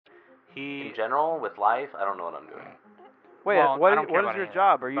In general, with life, I don't know what I'm doing. Wait, Well, I what don't care is about your him,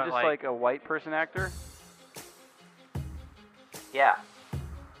 job? Are you but, just like- like a white person actor? Yeah.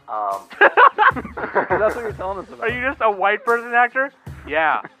 That's what you're telling us about. Are you just a white person actor?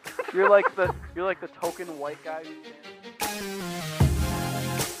 Yeah. You're like the token white guy.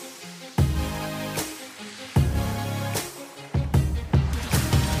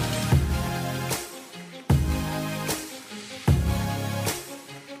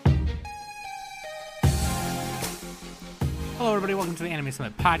 Hello, everybody. Welcome to the Anime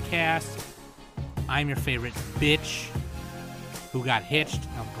Summit podcast. I'm your favorite bitch who got hitched.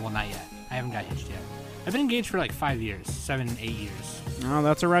 Oh, well, not yet. I haven't got hitched yet. I've been engaged for like 5 years, 7, 8 years. Oh,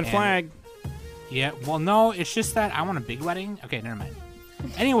 that's a red And- flag. Yeah, well, no, it's just that I want a big wedding. Okay, never mind.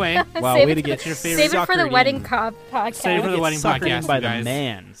 Anyway, Wow, Save way it to for get the- your favorite Save it for the suckered wedding in. podcast. Save it for the Get wedding suckered in podcast, by you the guys.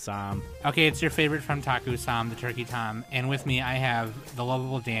 man, Sam. okay, it's your favorite from Taku Sam, the Turkey Tom, and with me I have the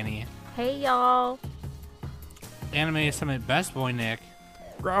lovable Danny, Hey, y'all. Anime Summit best boy Nick,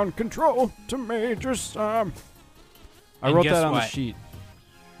 Ground control to Major Sam. I And wrote guess that on the what? sheet.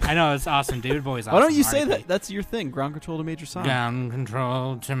 I know, it's awesome. David Bowie's awesome. Why don't you say RIP. that? That's your thing. Ground control to Major Sam. Ground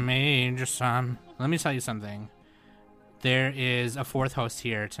control to Major Sam. Let me tell you something. There is a fourth host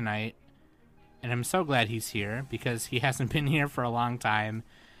here tonight, and I'm so glad he's here because he hasn't been here for a long time.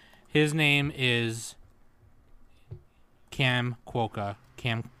 His name is Cam Kwoka.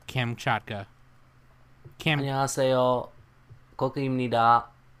 Cam Chatka. Cam 안녕하세요. 코크입니다.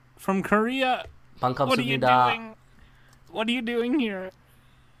 from Korea. What are you 반갑습니다. doing? What are you doing here?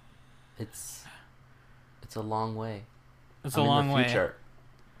 It's a long way. It's I'm a long in the way. future.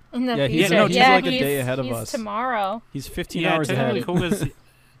 In the Yeah, he's- future. he's like a day ahead of he's us. tomorrow. He's 15 Yeah, hours technically ahead. Kwoka's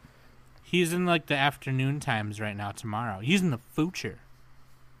he's in like the afternoon times right now tomorrow. He's in the future.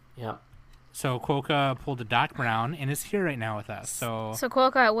 Yeah. So Kwoka pulled a Doc Brown and is here right now with us. So So,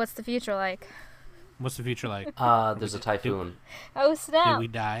 Quokka, what's the future like? what's the future like? There's a typhoon. Oh, Did snap. we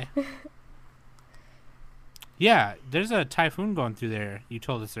die? Yeah, there's a typhoon going through there. You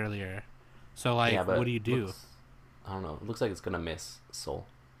told us earlier. So like, yeah, but what do you do? I don't know. It looks like it's gonna miss Seoul.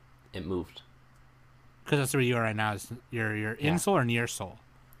 It moved. Because that's where you are right now. Is you're in Yeah. Seoul or near Seoul?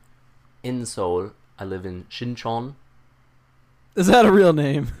 In Seoul, I live in Shincheon. Is that a real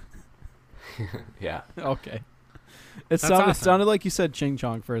name? Yeah. Okay. That's It awesome. sounded like you said Ching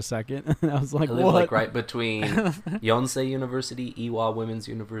Chong for a second. And I was like, I live what? like right between Yonsei University, Ewha Women's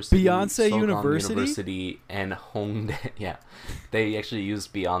University, Beyonce Sogam University? University, and Hongdae. Yeah, they actually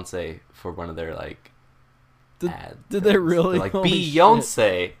used Beyonce for one of their like ads. did they really? Like Holy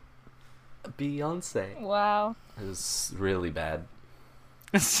Beyonce, Beyonce. Wow. It was really bad.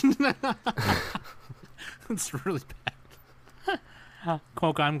 It's really bad.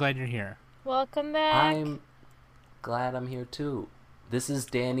 Kwoka, I'm glad you're here. Welcome back. I'm glad I'm here too. This is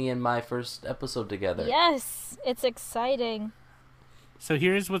Danny and my first episode together. Yes, it's exciting. So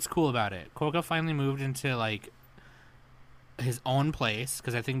here's what's cool about it. Kwoka finally moved into like his own place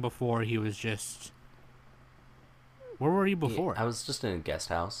because I think before he was just. Where were you before? I was just in a guest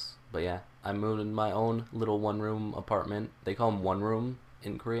house, but yeah, I moved in my own little one-room apartment. They call them one room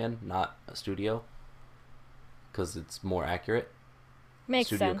in Korean, not a studio, because it's more accurate. Makes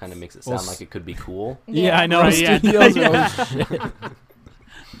Studio sense. kind of makes it Well, sound like it could be cool, Yeah, I know. Right, yeah. Studios Yeah. are shit.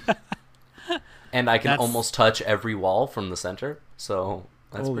 and I can That's- almost touch every wall from the center, so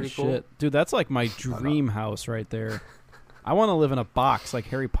that's Holy pretty shit. cool. Dude, that's like my dream house right there. I want to live in a box like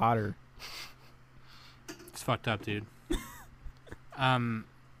Harry Potter. It's fucked up, dude. I'm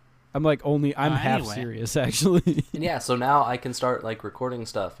half Anyway. serious, actually. And yeah, so now I can start like recording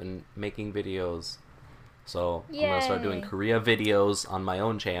stuff and making videos. So I'm gonna start doing Yay. Korea videos on my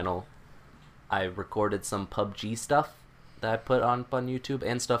own channel. I recorded some PUBG stuff that I put on YouTube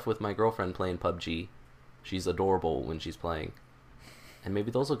and stuff with my girlfriend playing PUBG. She's adorable when she's playing. And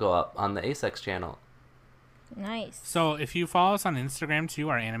maybe those will go up on the Asex channel. Nice. So if you follow us on Instagram too,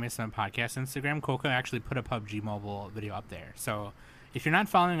 our Anime Summit podcast Instagram, Kwoka actually put a PUBG mobile video up there. So if you're not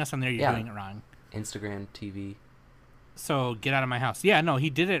following us on there, you're Yeah. doing it wrong. Instagram TV. So get out of my house. Yeah, no, he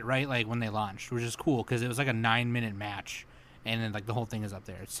did it right like when they launched, which is cool because it was like a 9-minute match, and then like the whole thing is up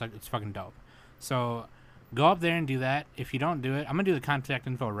there. It's fucking dope. So go up there and do that. If you don't do it, I'm gonna do the contact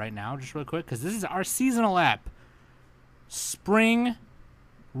info right now, just real quick, because this is our seasonal app. Spring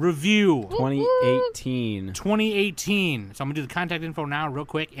review 2018. 2018. So I'm gonna do the contact info now, real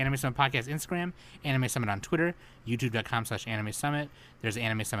quick. Anime Summit Podcast Instagram, Anime Summit on Twitter, YouTube.com/Anime Summit. There's an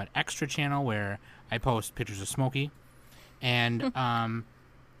Anime Summit Extra channel where I post pictures of Smokey, and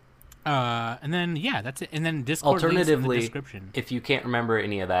then yeah, that's it. And then Discord links in the Alternatively, description. if you can't remember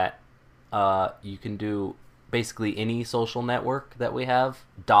any of that, you can do basically any social network that we have,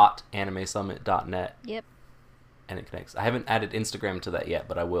 .animesummit.net, Yep. and it connects. I haven't added Instagram to that yet,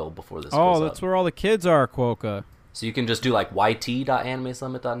 but I will before this Oh, goes that's up. where all the kids are, Quokka. So you can just do like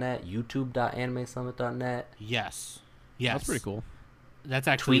yt.animesummit.net, youtube.animesummit.net. Yes. Yes. That's pretty cool. That's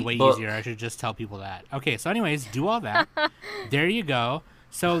actually way Tweetbook. easier. I should just tell people that. Okay, so anyways, do all that. There you go.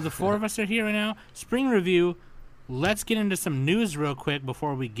 So the four of us are here right now. Spring review. Let's get into some news real quick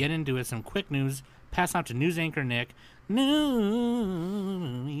before we get into it. Some quick news. Pass out to news anchor Nick.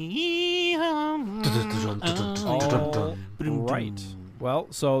 All right. Well,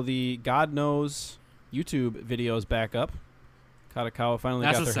 so the God Knows YouTube video is back up. Kadokawa finally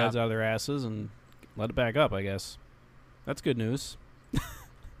That's got their what's heads up. out of their asses and let it back up, I guess. That's good news.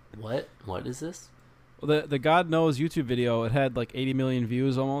 What? What is this? Well, the God Knows YouTube video, it had like 80 million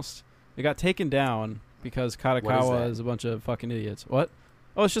views almost. It got taken down because Kadokawa that? is a bunch of fucking idiots. What?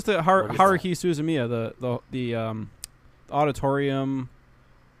 Oh, it's just the What is Haruhi Suzumiya, the auditorium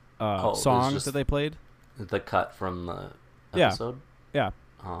Oh, it was song just- that they played. The cut from the Yeah. episode? Yeah.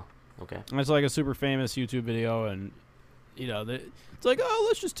 Oh, okay. And it's like a super famous YouTube video, and it's like, oh,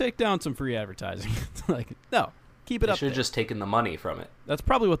 let's just take down some free advertising. It's like, no, keep it They up should have there. just taken the money from it. That's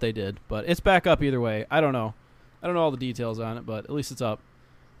probably what they did, but it's back up either way. I don't know all the details on it, but at least it's up.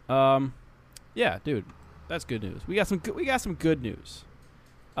 Yeah, dude, that's good news. We got some good news.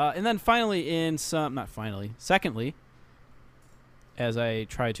 And then finally, secondly, as I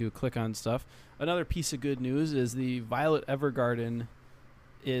try to click on stuff, another piece of good news is the Violet Evergarden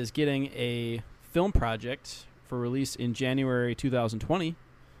is getting a film project for release in January 2020,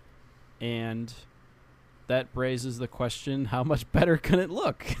 and that raises the question: how much better can it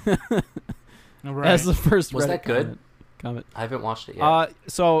look? All right. As the first Was Reddit that good? comment. I haven't watched it yet.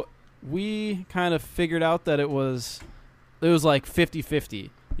 So we kind of figured out that it was like 50-50.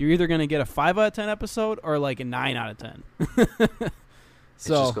 You're either going to get a 5 out of 10 episode or like a 9 out of 10. It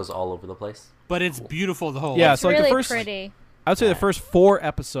So just goes all over the place. But it's beautiful the whole Yeah, way. It's so like the really first- pretty. I would say the Alright. first 4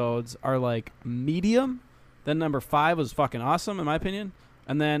 episodes are like medium. Then number 5 was fucking awesome in my opinion.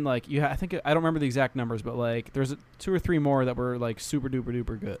 And then like I don't remember the exact numbers, but like there's 2 or 3 more that were like super duper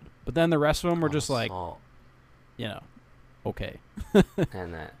duper good. But then the rest of them were just like, Salt okay.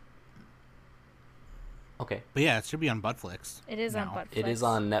 and that. Okay. But yeah, it should be on Buttflix. It is on now. Buttflix. It is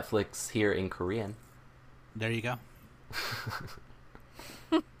on Netflix here in Korean. There you go.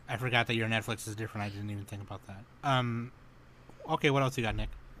 I forgot that your Netflix is different. I didn't even think about that. Okay, what else you got, Nick?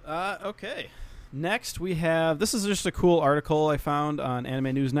 Okay. Next, we have this is just a cool article I found on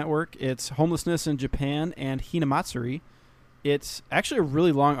Anime News Network. It's homelessness in Japan and Hinamatsuri. It's actually a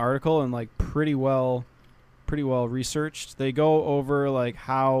really long article and like pretty well researched. They go over like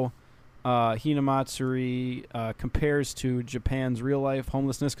how Hinamatsuri compares to Japan's real life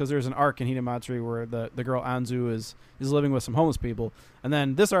homelessness, because there's an arc in Hinamatsuri where the girl Anzu is living with some homeless people, and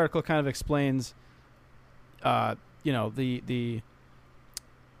then this article kind of explains the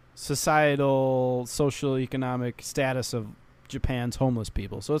societal, social, economic status of Japan's homeless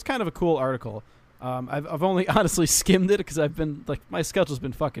people. So it's kind of a cool article. I've only honestly skimmed it because I've been like my schedule's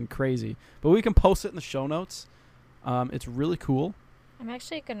been fucking crazy. But we can post it in the show notes. It's really cool. I'm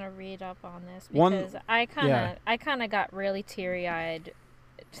actually gonna read up on this One- because I kind of got really teary eyed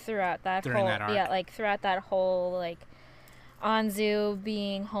throughout that During whole that arc. throughout that whole like Anzu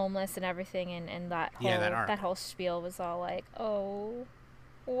being homeless and everything, and that whole Yeah, that arc. that whole spiel was all like, oh,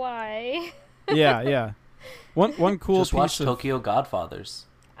 why? Yeah. One cool Just watch piece of Tokyo Godfathers.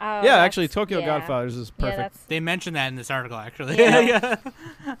 Oh, yeah, actually, that's- Tokyo yeah. Godfathers is perfect. Yeah, that's They mentioned that in this article, actually. Yeah.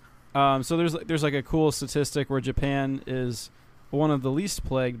 So there's like a cool statistic where Japan is one of the least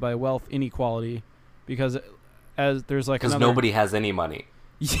plagued by wealth inequality, because as there's like Because another, nobody has any money.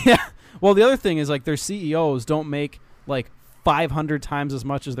 Yeah. Well, the other thing is like their CEOs don't make like 500 times as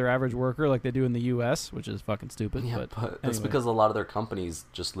much as their average worker like they do in the U.S., which is fucking stupid. Yeah, but but that's anyway. because a lot of their companies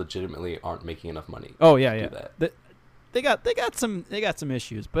just legitimately aren't making enough money. Oh yeah, to yeah. do that. They got some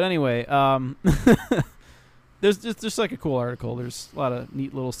issues, but anyway, there's just like a cool article. There's a lot of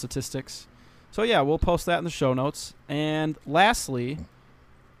neat little statistics. So yeah, we'll post that in the show notes. And lastly,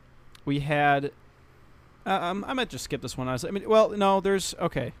 we had I might just skip this one. There's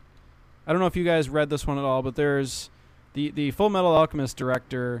okay. I don't know if you guys read this one at all, but there's the Full Metal Alchemist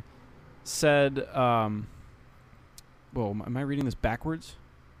director said, whoa, am I reading this backwards?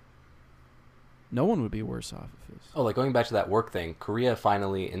 No one would be worse off if it's... Oh, like going back to that work thing, Korea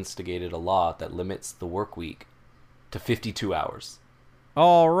finally instigated a law that limits the work week to 52 hours.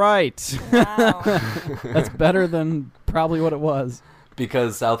 All right. Wow. That's better than probably what it was.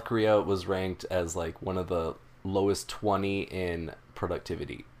 Because South Korea was ranked as like one of the lowest 20 in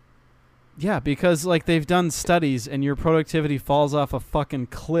productivity. Yeah, because like they've done studies, and your productivity falls off a fucking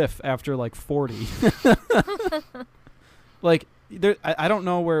cliff after like 40. Like, I don't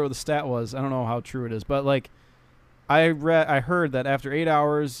know where the stat was. I don't know how true it is, but like, I heard that after 8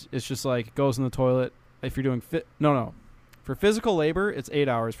 hours, it's just like it goes in the toilet. If you're doing for physical labor, it's 8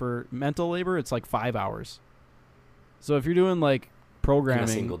 hours. For mental labor, it's like 5 hours. So if you're doing like programming, In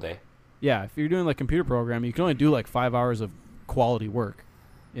a single day. yeah, if you're doing like computer programming, you can only do like 5 hours of quality work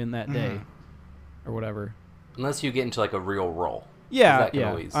in that day, or whatever. Unless you get into like a real role. Yeah, That can yeah,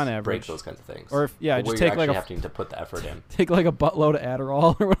 always on break average. those kinds of things. Or if But just where take you're like actually a having to put the effort in. take like a buttload of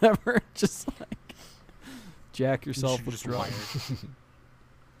Adderall or whatever. Just like jack yourself You're with just drugs. wired.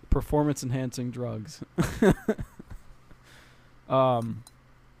 Performance enhancing drugs.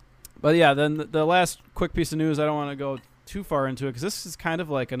 But yeah, then the last quick piece of news, I don't want to go too far into it because this is kind of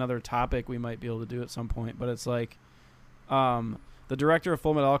like another topic we might be able to do at some point, but it's like the director of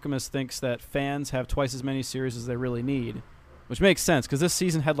Fullmetal Alchemist thinks that fans have twice as many series as they really need, which makes sense because this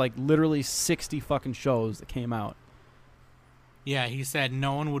season had like literally 60 fucking shows that came out. Yeah, he said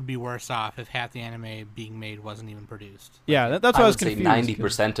no one would be worse off if half the anime being made wasn't even produced. Yeah, that's why I was would say confused.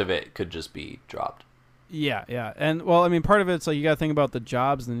 90% of it could just be dropped. Yeah, yeah. And, well, I mean, part of it's like you got to think about the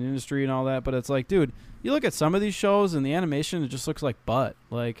jobs in the industry and all that, but it's like, dude, you look at some of these shows and the animation, it just looks like butt.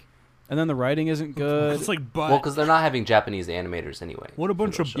 Like, and then the writing isn't good. It's like butt. Well, because they're not having Japanese animators anyway. What a for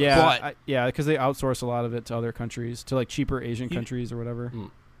bunch those of shows. Yeah, But- yeah, because they outsource a lot of it to other countries, to like cheaper Asian countries or whatever.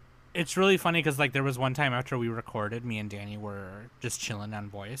 It's really funny because like there was one time after we recorded, me and Danny were just chilling on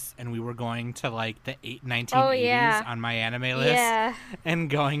Voice, and we were going to like the 1980s on my anime list, Yeah. and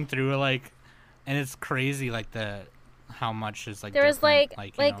going through like, and it's crazy like how much is like There was different,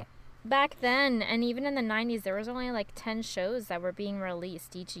 like you know. back then, and even in the 90s, there was only like 10 shows that were being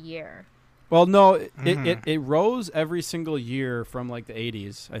released each year. Well, no, it rose every single year from like the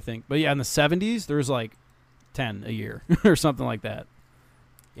 80s, I think. But yeah, in the 70s, there was like 10 a year or something like that.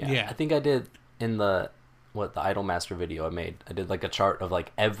 Yeah. I think I did in the Idol Master video I made. I did like a chart of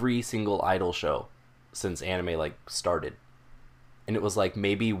like every single Idol show since anime like started. And it was like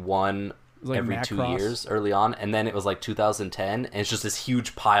maybe one was like every 2 Macross. years early on, and then it was like 2010, and it's just this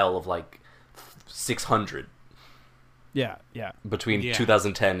huge pile of like 600 Yeah, yeah. between Yeah.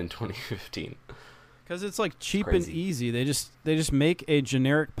 2010 and 2015. Because it's like cheap and crazy. easy. They just make a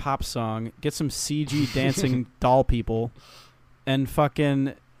generic pop song, get some CG dancing doll people, and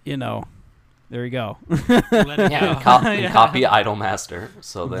fucking, you know, there you go. Let it Yeah, go. and copy Idol Master,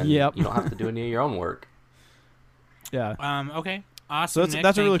 so then Yep. you don't have to do any of your own work. Yeah. Okay. So Awesome. that's Nick,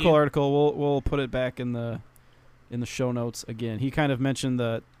 that's a really thank cool you. article. We'll put it back in the show notes again. He kind of mentioned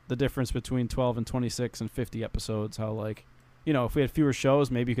the difference between 12 and 26 and 50 episodes. How like, you know, if we had fewer shows,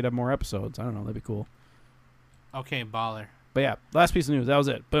 maybe you could have more episodes. I don't know. That'd be cool. Okay, baller. But yeah, last piece of news. That was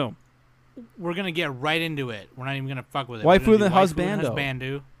it. Boom. We're gonna get right into it. We're not even gonna fuck with it. Waifu We're gonna and do Husbando.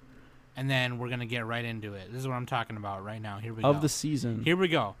 Husbando, and then we're gonna get right into it. This is what I'm talking about right now. Here we Of go. the season. Here we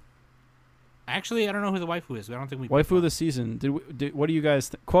go. Actually, I don't know who the waifu is. I don't think we. picked Waifu of one. the season. What do you guys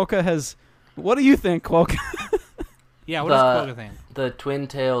think? Quokka has. What do you think, Quokka? Yeah, what The- does Quokka think? The Twin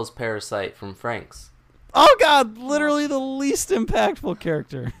Tails parasite from Frank's. Oh God! Literally the least impactful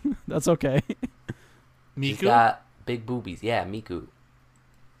character. That's okay. She's Miku. got big boobies. Yeah, Miku.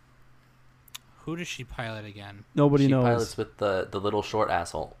 Who does she pilot again? Nobody She knows. pilots with the little short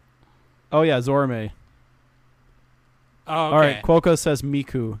asshole. Oh yeah, Zorme. Oh, okay. All right, Quokka says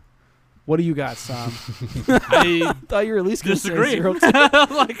Miku. What do you got, Sam? I thought you were at least going to say disagree. 0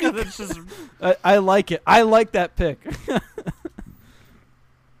 Like that's just. I like it. I like that pick.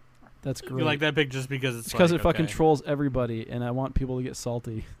 That's great. You like that pick just because it's because like, it fucking okay. trolls everybody, and I want people to get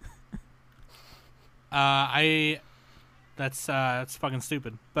salty. That's fucking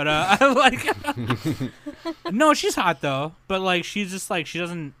stupid. But I like. No, she's hot though. But like, she's just like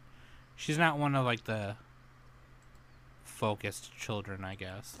she's not one of like the focused children, I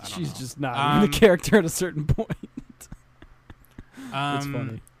guess. I don't She's know. just not even the character at a certain point. It's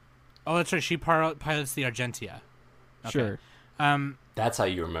funny. Oh, that's right. She pilots the Argentia. Okay. Sure. That's how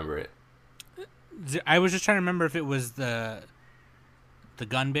you remember it. I was just trying to remember if it was the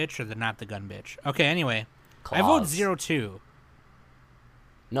gun bitch or not the gun bitch. Okay. Anyway, I vote Claws. 0-2.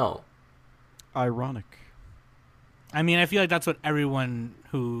 No. Ironic. I mean, I feel like that's what everyone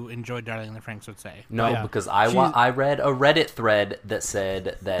who enjoyed Darling in the Franxx would say. No, Yeah. because I read a Reddit thread that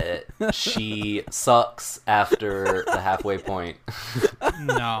said that she sucks after the halfway point.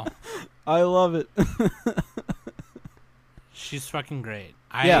 No, I love it. she's fucking great.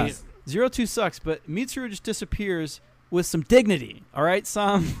 Yeah. 0-2 sucks, but Mitsuru just disappears with some dignity. All right,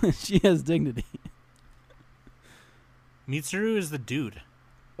 Sam? She has dignity. Mitsuru is the dude.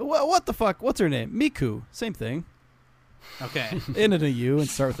 What the fuck? What's her name? Miku. Same thing. Okay. End in a U and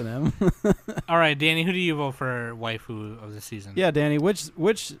start with an M. All right, Danny, who do you vote for waifu of the season? Yeah, Danny.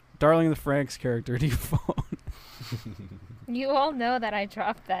 Which Darling in the Franxx character do you vote? You all know that I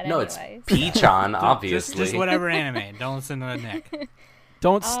dropped that No, anyways. it's Peachon, Just obviously. whatever anime. Don't listen to Nick.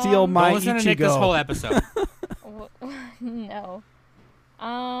 Don't steal my Don't listen Ichigo. to Nick this whole episode. No.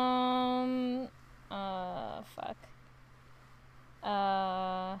 Fuck.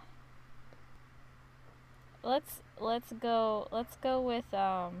 Let's go with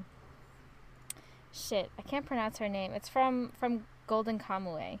shit. I can't pronounce her name. It's from Golden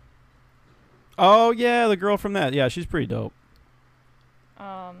Kamui. Oh yeah, the girl from that. Yeah, she's pretty dope.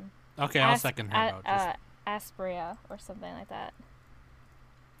 Okay, I'll second her vote. Aspria or something like that.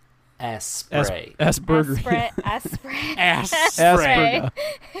 Spray. Asperger. Aspray. Ass Spray.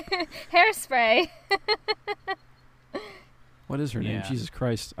 Asperger. Hairspray. What is her name? Yeah. Jesus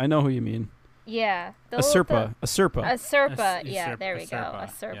Christ. I know who you mean. Yeah. Aserpa. Aserpa. Aserpa. Yeah, there we go. Aserpa,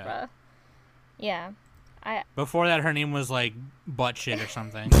 Aserpa. Yeah. Before that, her name was like butt shit or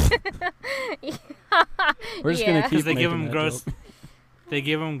something. We're just Yeah. gonna Because keep they give making him that gross. joke. They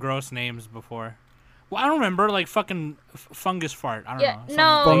give him gross names before. Well, I don't remember like fucking fungus fart. I don't Yeah, know.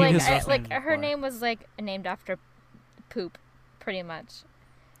 no, Some Fungus. gross like names her before. name was like named after poop, pretty much.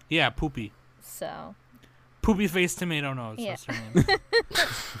 Yeah, Poopy. So Poopy face tomato nose. Yeah. That's her name.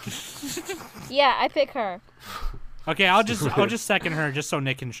 yeah, I pick her. Okay, I'll just second her just so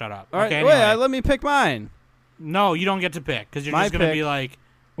Nick can shut up. All right, okay, wait. anyway. Let me pick mine. No, you don't get to pick because you're My just gonna pick. be like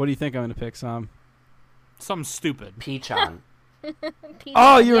What do you think I'm gonna pick, Sam? something stupid. Peachon.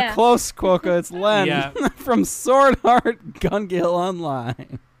 Oh, you were Yeah. close, Quokka. It's Len Yeah. from Sword Art Gun-Gale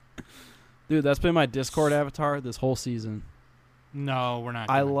Online. Dude, that's been my Discord avatar this whole season. No, we're not.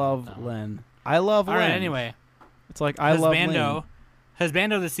 I gonna do love that, no. Len. I love All Len. right. Anyway, It's like I love Len.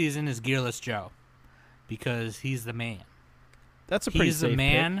 Husbando this season is Gearless Joe because he's the man. That's a pretty He's the safe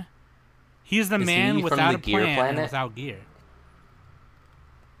man. He's the Is man he from without the a Gear plan and Planet? without gear. pick.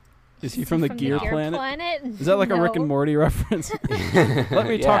 Is he from the Gear Planet? Planet? Is that like a Rick and No. Morty reference? Let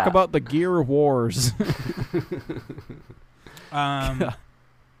me talk Yeah. about the Gear Wars.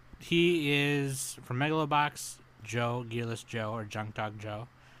 He is from Megalobox Joe, Gearless Joe, or Junk Dog Joe.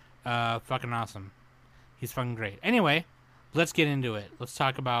 Fucking awesome. He's fucking great. Anyway, let's get into it. Let's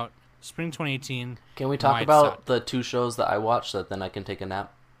talk about Spring 2018. Can we Why talk it about sucked. the 2 shows that I watched that then I can take a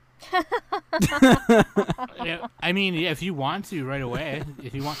nap? Yeah, I mean, yeah, if you want to right away,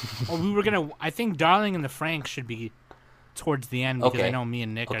 if you want. Oh, we were gonna. I think Darling and the Franks should be towards the end because I Okay. know me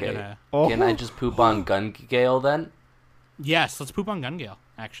and Nick are Okay. gonna. Oh. Can I just poop on Gun Gale then? Yes, let's poop on Gun Gale.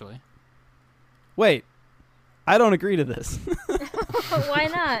 Actually, Wait, I don't agree to this. Why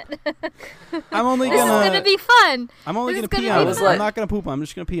not? I'm only This is gonna. gonna be fun. I'm only this gonna is pee gonna on be it. fun. I'm not gonna poop on it. I'm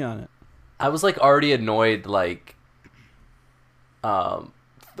just gonna pee on it. I was like already annoyed like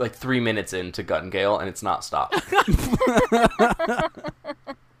 3 minutes into Gun Gale and it's not stopped.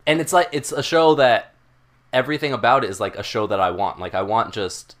 And it's like it's a show that everything about it is like a show that I want. Like I want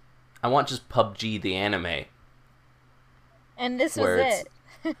just PUBG the anime. And this was Where it.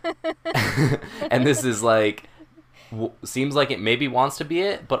 And this is like seems like it maybe wants to be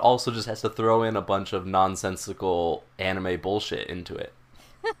it, but also just has to throw in a bunch of nonsensical anime bullshit into it.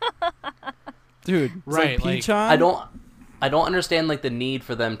 Dude, it's Right, like like- Peach on. I don't understand like the need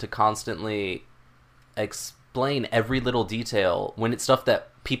for them to constantly explain every little detail when it's stuff that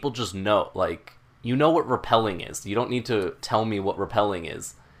people just know. Like you know what repelling is. You don't need to tell me what repelling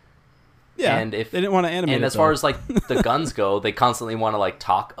is. Yeah, and if they didn't want to animate and it, as far though. as like the guns go, they constantly want to like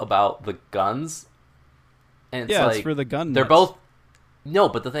talk about the guns. And it's yeah, like it's for the gun. they're nuts. both no,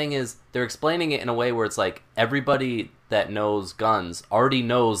 but the thing is they're explaining it in a way where it's like everybody that knows guns already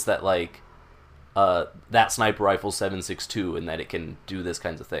knows that like that sniper rifle 7.62 and that it can do this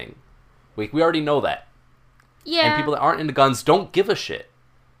kinds of thing. We already know that. Yeah. And people that aren't into guns don't give a shit.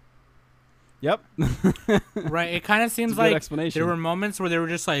 Yep. right? It kind of seems It's a good like explanation. there were moments where they were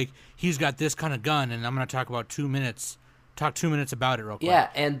just like, "He's got this kind of gun," and I'm gonna talk about 2 minutes. Talk 2 minutes about it real quick. Yeah,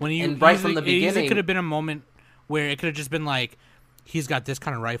 and when you and right easily- from the it easily beginning could have been a moment where it could have just been like, "He's got this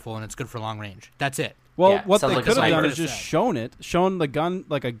kind of rifle and it's good for long range." That's it. Well, Yeah, what sounds they like a could have done sniper. is just shown the gun,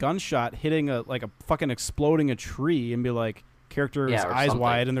 like a gunshot hitting a fucking exploding a tree, and be like, character's Yeah, or eyes something.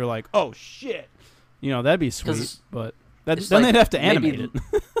 wide, and they're like, oh shit, you know, that'd be sweet. 'Cause But it's then like they'd have to maybe- animate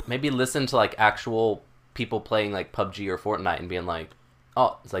it. Maybe listen to like actual people playing like PUBG or Fortnite and being like,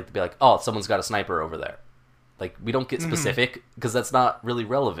 oh, it's like to be like, oh, someone's got a sniper over there. Like we don't get specific because that's not really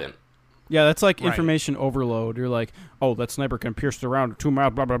relevant. Yeah, that's like Right. information overload. You're like, oh, that sniper can pierce the round 2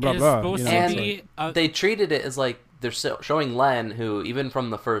 miles, blah blah blah It's blah. supposed You know, to it's be like- They treated it as like they're showing Len, who even from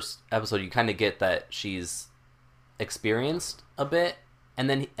the first episode, you kind of get that she's experienced a bit, and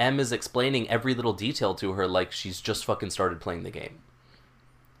then M is explaining every little detail to her like she's just fucking started playing the game.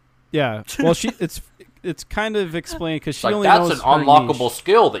 yeah. Well, it's kind of explained because she Like, only that's knows an her unlockable niche.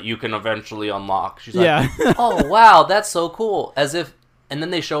 skill that you can eventually unlock. She's like, Yeah. oh wow, that's so cool. As if, and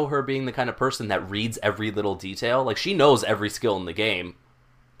then they show her being the kind of person that reads every little detail. Like she knows every skill in the game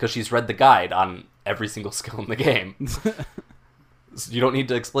because she's read the guide on every single skill in the game. So you don't need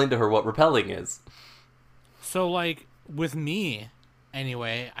to explain to her what repelling is. So, like, with me,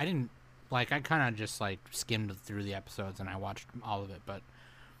 anyway, I didn't, like, I kind of just, like, skimmed through the episodes and I watched all of it, but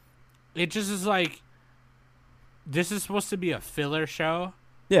it just is like, this is supposed to be a filler show,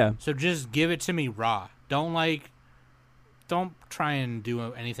 Yeah. so just give it to me raw. Don't try and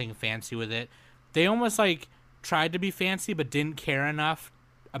do anything fancy with it. They almost, like, tried to be fancy but didn't care enough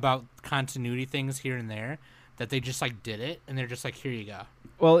about continuity things here and there that they just, like, did it, and they're just like, here you go.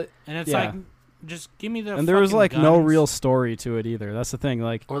 Well, And it's yeah. like, just give me the and there was fucking like no guns. real story to it either. That's the thing.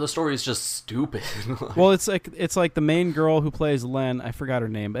 Like, Or the story is just stupid. well, it's like the main girl who plays Len. I forgot her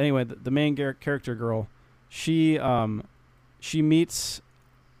name, but anyway, the main character girl, she meets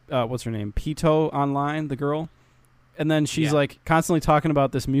what's her name, Pito online, the girl, and then she's Yeah. like constantly talking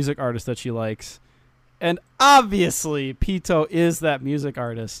about this music artist that she likes, and obviously Pito is that music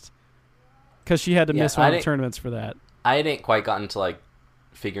artist because she had to Yeah, miss I one of the didn't- tournaments for that. I hadn't quite gotten to like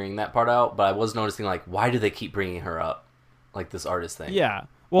figuring that part out, but I was noticing like, why do they keep bringing her up, like this artist thing? Yeah.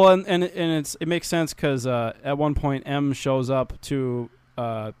 Well, and it makes sense because at one point M shows up to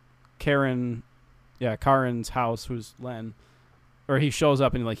Karen's house, who's Len, or he shows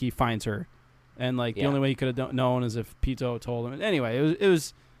up and like he finds her, and like the Yeah. only way he could have known is if Pito told him. Anyway, it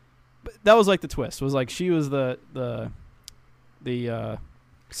was that was like the twist. Was like she was the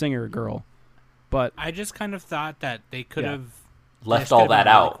singer girl, but I just kind of thought that they could Yeah. have Left this all could have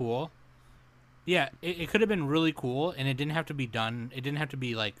that been really out. Cool. Yeah, it could have been really cool, and it didn't have to be done. It didn't have to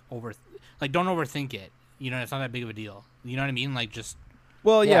be like don't overthink it. You know, it's not that big of a deal. You know what I mean? Like just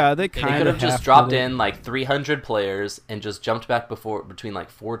well, yeah, they They kind could of have just dropped in like 300 players and just jumped back between like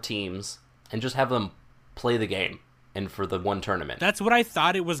 4 teams and just have them play the game and for the one tournament. that's what I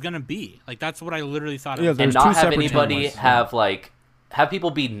thought it was gonna be. Like that's what I literally thought. It Yeah, was. there's and two not have separate anybody tournaments. have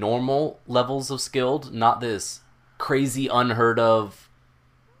people be normal levels of skilled, not this crazy unheard of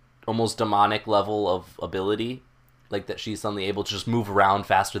almost demonic level of ability, like that she's suddenly able to just move around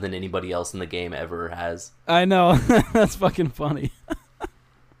faster than anybody else in the game ever has. I know. That's fucking funny.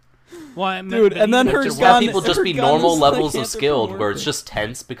 Well, I mean, Dude, but and then even- her Just gun- have people just her be gun normal is, like, levels of skilled where it's anthropomorphic. just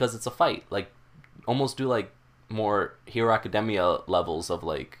tense because it's a fight. Like almost do like more Hero Academia levels of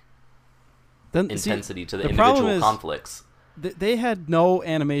like Then see, intensity to the the problem individual is- conflicts. they had no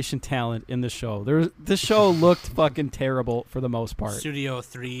animation talent in the show. This show looked fucking terrible for the most part. Studio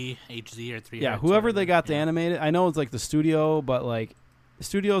 3 HZ or 3. Yeah, Hertz, whoever whatever. they got to Yeah. animate it, I know it's like the studio, but like the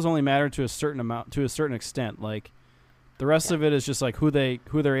studios only matter to a certain extent. Like the rest of it is just like who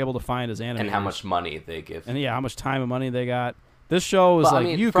they're able to find as animators And how much money they give. and yeah, how much time and money they got. This show was But, I like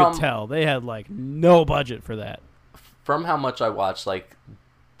mean, you from- could tell they had like no budget for that. From how much I watched, like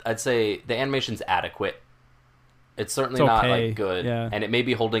I'd say the animation's adequate. It's certainly It's not okay, like good, yeah. and it may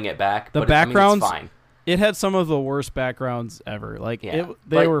be holding it back. The but backgrounds- it's fine. It had some of the worst backgrounds ever. Like Yeah,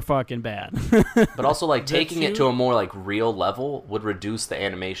 they but- were fucking bad. But also, like The taking it two- to a more like real level would reduce the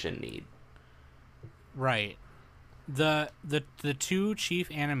animation need. Right. The two chief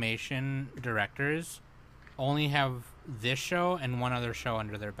animation directors only have this show and one other show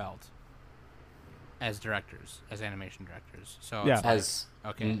under their belt as directors, as animation directors. So Yeah. it's like, Has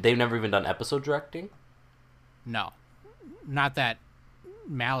okay. they've never even done episode directing? No, not that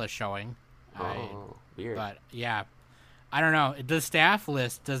Malice showing. Oh, weird. But yeah, I don't know. The staff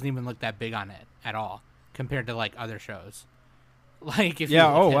list doesn't even look that big on it at all compared to like other shows. Like if you yeah.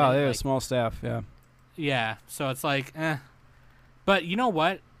 look Oh at wow, it, they have a like- small staff. Yeah. Yeah, so it's like, But you know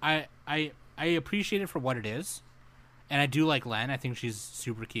what? I appreciate it for what it is, and I do like Len. I think she's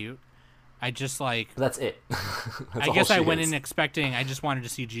super cute. I just like. That's it. That's I all guess I she went is. in expecting. I just wanted to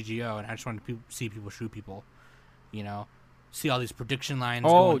see GGO, and I just wanted to see people shoot people. You know, see all these prediction lines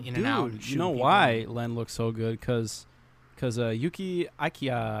Oh, going in and out. And dude, you shooting know people. why Len looks so good? Because Yuki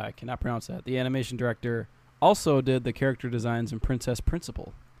Aikia, I cannot pronounce that, the animation director, also did the character designs in Princess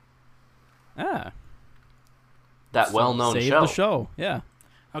Principal. Ah, that well-known saved show. the show. Yeah.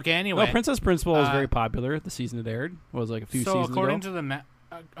 Okay. Anyway, No, Princess Principal was uh, very popular the season it aired. It was like a few so seasons according ago. to the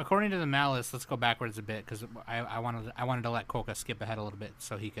according to the Malice, let's go backwards a bit because I wanted to let Coca skip ahead a little bit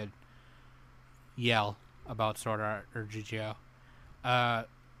so he could yell about Sword Art or GTO.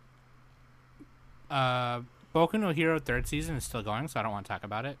 Boku no Hero third season is still going, so I don't want to talk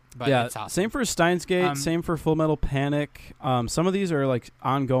about it. But yeah, it's awesome. same for Steins Gate, same for Full Metal Panic. Some of these are like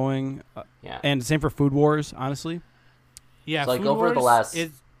ongoing, Yeah. and same for Food Wars. Honestly, Yeah, It's like Food over the Wars last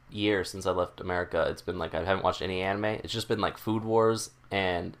is- year since I left America, it's been like I haven't watched any anime. It's just been like Food Wars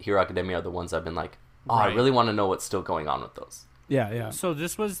and Hero Academia are the ones I've been like, oh, I Right. really want to know what's still going on with those. yeah. So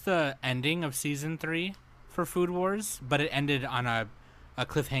this was the ending of season 3 for Food Wars, but it ended on a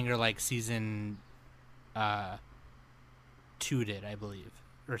cliffhanger like season 2 did, I believe,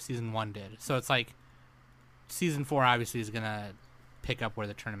 or season 1 did. So it's like season 4 obviously is gonna pick up where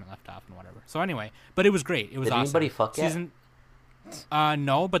the tournament left off and whatever. So anyway, but it was great. It was Did awesome. anybody fuck yet? season?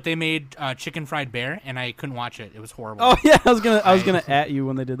 No, but they made chicken fried bear, and I couldn't watch it. It was horrible. Oh yeah, I was gonna at you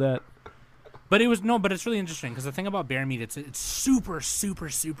when they did that. But it was but it's really interesting because the thing about bear meat, it's super, super,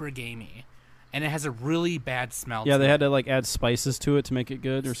 super gamey, and it has a really bad smell. Yeah, to they it. had to like add spices to it to make it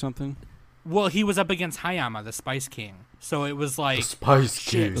good or something. Well, he was up against Hayama, the Spice King, so it was like, Spice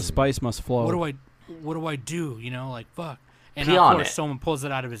shit. The spice must flow. what do I do? You know, like fuck. And Pee of on course, it. someone pulls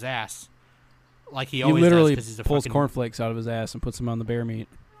it out of his ass, like he He always literally does, because he's a pulls fucking. cornflakes out of his ass and puts them on the bear meat.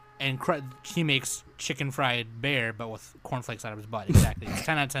 And he makes chicken fried bear, but with cornflakes out of his butt. Exactly, it's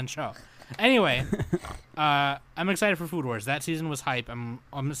 10 out of 10 show. Anyway, I'm excited for Food Wars. That season was hype. I'm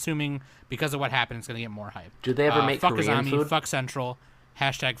assuming because of what happened, it's gonna get more hype. Do they ever make fuck Korean Azami, food? Fuck Central.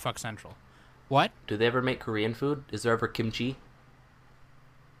 Hashtag fuck Central. What? Do they ever make Korean food? Is there ever kimchi?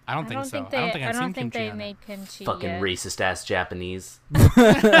 I don't think so. I don't think I've seen kimchi they on it. made kimchi Fucking yet. racist ass Japanese.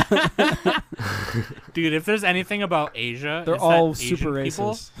 Dude, if there's anything about Asia, They're it's that all Asian super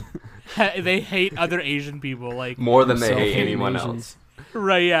people, racist. they hate other Asian people. Like, More than they hate Self-hating anyone Asians. else.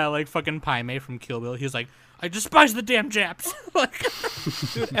 right? Yeah, like fucking Pai Mei from Kill Bill. He was like, I despise the damn Japs. Like,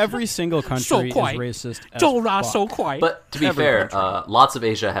 Dude, every single country is quiet. racist. as Dora, fuck. so quiet. But to be Every fair, country. lots of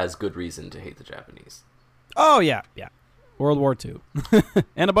Asia has good reason to hate the Japanese. Oh yeah. World War II,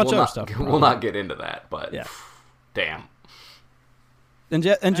 and a bunch we'll of other not, stuff. We'll not get into that, but Yeah. damn. And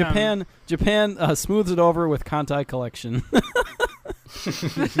Japan smooths it over with Kantai Collection.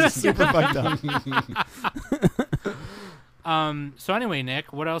 Super fucked up. So anyway,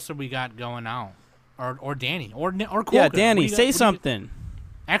 Nick, what else have we got going on? Or Danny, or Kolka. Yeah, What do Danny, you got- say what do you- something.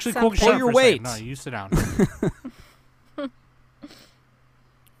 Actually, Something. Kolka, shut Pull up your for a second. weight. No, you sit down.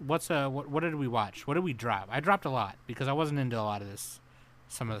 What did we watch? What did we drop? I dropped a lot because I wasn't into a lot of this.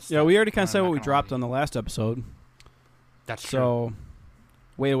 Some of the stuff. Yeah, we already kind I'm of said not what we gonna dropped lie. on the last episode. That's true. So,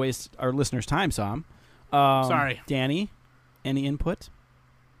 way to waste our listeners' time, Sam. Sorry. Danny, any input?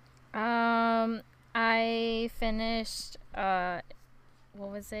 I finished. What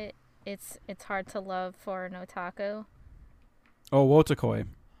was it? It's hard to love for an otaku. Oh, Wotakoi.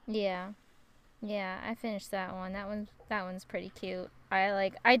 Yeah, I finished that one. That one's pretty cute.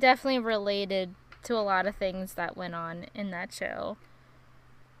 I definitely related to a lot of things that went on in that show.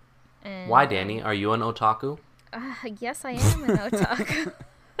 And, Why, Danny? Are you an otaku? Yes, I am an otaku.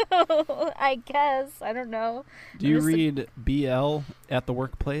 I guess. I don't know. Do you just a- read BL at the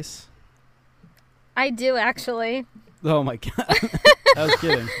workplace? I do actually. Oh my god, I was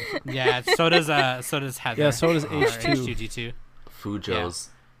kidding. Yeah, so does Heather. Yeah, so does Or H2. H2G2. Fujo's.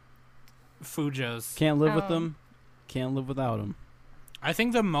 Fujo's. Can't live with Oh. them. Can't live without them. I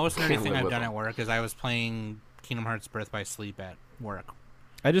think the most nerdy Can't thing live I've with done them. at work is I was playing Kingdom Hearts Birth by Sleep at work.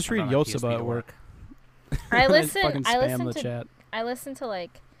 I just I read brought my PSP Yotsuba to at work. I fucking listen spam the to chat. I listen to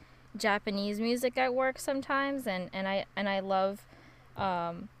like Japanese music at work sometimes, and I love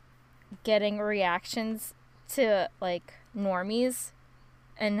getting reactions to like normies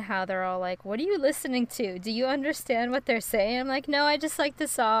and how they're all like, "What are you listening to? Do you understand what they're saying?" I'm like, "No, I just like the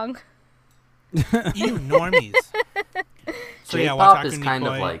song." You normies. So yeah, J-pop is Wataku kind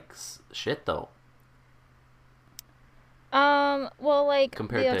of Nikoi. like shit, though, Well, like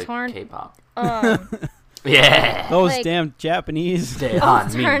compared the to K-pop. um, Yeah. Those like- damn Japanese.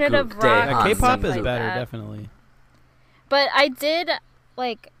 alternative rock, Yeah, on, K-pop stuff is like better, that. definitely. But I did,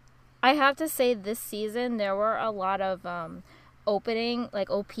 like, I have to say this season there were a lot of opening, like,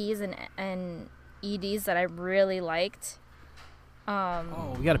 OPs and EDs that I really liked.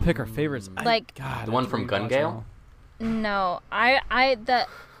 Oh, we got to pick our favorites. Like- God, The one I from didn't watch Gun it Gale? all. No, the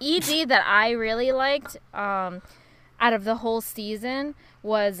ED that I really liked out of the whole season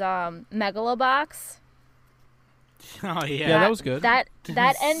was Megalobox. Oh yeah. Yeah, that was good. That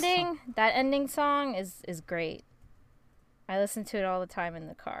ending song is great. I listen to it all the time in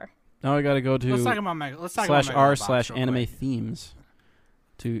the car. Now I got to go Let's talk to about let's talk /r/anime about Megalobox real quick. themes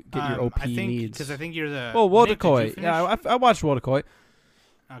to get your OP I think needs. because I think you're the. Oh, Nick, did you Wotakoi. finish? Yeah, I watched Wotakoi.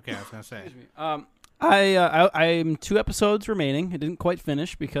 Okay, I was gonna say. I'm 2 episodes remaining. I didn't quite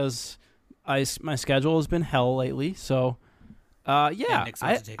finish because my schedule has been hell lately. So, yeah, Nick's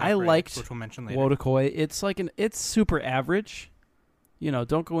about to take a I break, liked which we'll mention later. Wodakoi. It's super average.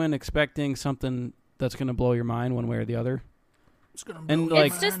 Don't go in expecting something that's gonna blow your mind one way or the other. It's gonna And, blow your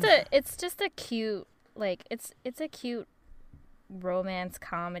like- mind. it's just a cute, like, it's a cute romance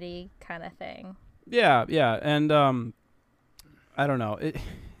comedy kind of thing. Yeah, and I don't know.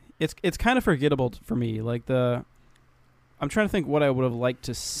 It's kind of forgettable for me. Like I'm trying to think what I would have liked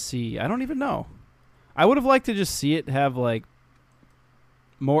to see. I don't even know. I would have liked to just see it have like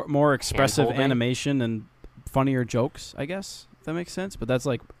more expressive Hand-holding? animation and funnier jokes, I guess. If that makes sense. But that's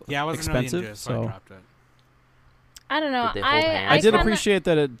like Yeah, I wasn't expensive, really into it, so I so- dropped it. I don't know. Did they hold hands? I did kinda- appreciate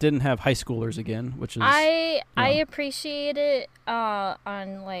that it didn't have high schoolers again, which is I yeah. appreciate it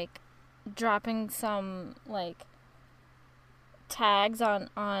on like dropping some like tags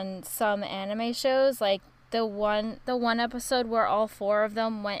on some anime shows, like the one episode where all 4 of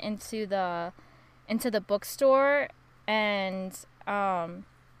them went into the bookstore, and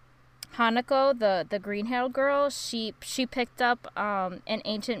Hanako, the green-haired girl, she picked up an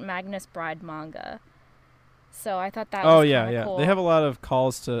Ancient Magnus Bride manga. So I thought that was kinda cool. They have a lot of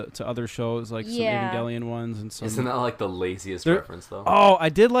calls to other shows, like Yeah. some Evangelion ones and some. Isn't that like the laziest There- reference though? Oh, I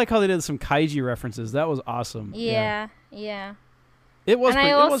did like how they did some kaiji references. That was awesome. Yeah. It was. And Pretty,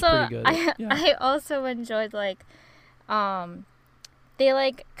 I also, it was pretty good. Yeah. I also enjoyed like, they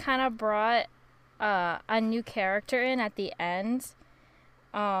like kind of brought a new character in at the end,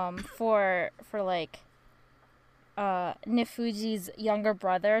 for like, Nifuji's younger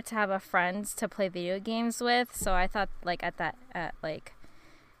brother to have a friend to play video games with. So I thought like at like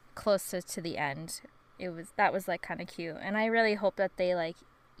closer to the end, that was like kind of cute, and I really hope that they like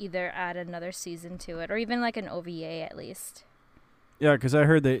either add another season to it or even like an OVA at least. Yeah, because I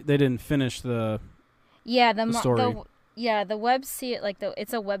heard they didn't finish the. Yeah, The story. the web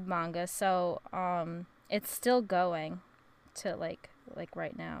it's a web manga, so it's still going to like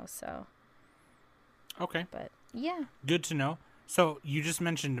right now. So, Okay, but yeah, good to know. So you just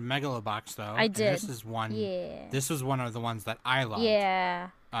mentioned Megalobox, though. I and did. This is one. yeah, This was one of the ones that I loved. yeah.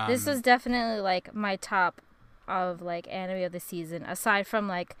 This Um, was definitely like my top of like anime of the season, aside from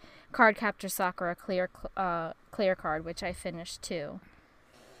like Cardcaptor Sakura Clear Card, which I finished too.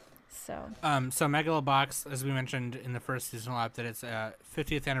 So So Megalobox, as we mentioned in the first seasonal update, it's a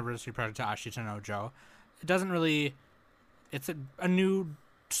 50th anniversary project to Ashita no Joe. It doesn't really. It's a new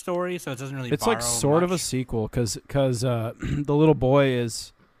story, so it doesn't really. It's like borrow sort of a much. sequel, because the little boy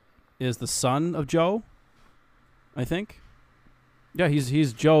is the son of Joe. I think. Yeah,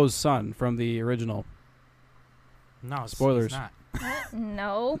 he's Joe's son from the original. No, it's Spoilers. not.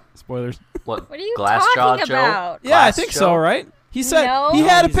 no, Spoilers. What? what are you Glass Jaw talking Joe? about? Yeah, I Glass think Joe? so. Right? He said No. he No,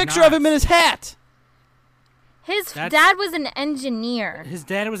 had a he's picture of not. him in his hat. His That's- dad was an engineer. His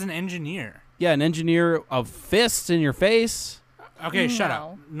dad was an engineer. Yeah, an engineer of fists in your face. Okay, shut No.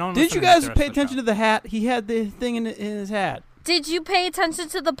 up. No one Did you listened to guys the rest pay of the attention show. to the hat? He had the thing in his hat. Did you pay attention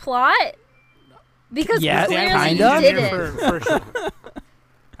to the plot? Because Yeah, clearly kinda. you didn't. For sure.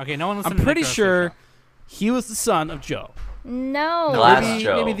 Okay, no one listened I'm to pretty Nick Rose's sure show. he was the son of Joe. No. Glass maybe,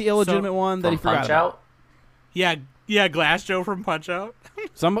 Joe. maybe the illegitimate one that From he forgot Punch about. Out? Yeah, Glass Joe from Punch Out.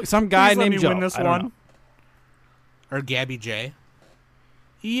 Some guy Please let named me Joe. win this I don't one. know. Or Gabby J.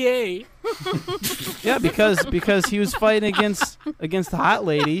 Yay! Yeah, because he was fighting against the hot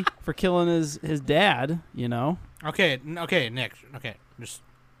lady for killing his dad. Okay, Nick. Okay, just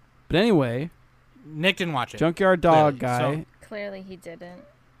But anyway, Nick didn't watch it. junkyard dog Clearly. guy. Clearly he didn't.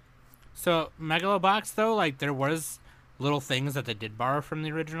 So Megalobox, though, like there was little things that they did borrow from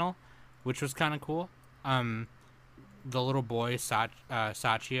the original, which was kind of cool. The little boy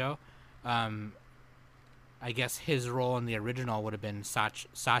Sachio, I guess his role in the original would have been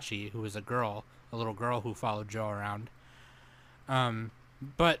Sachi, who was a little girl who followed Joe around.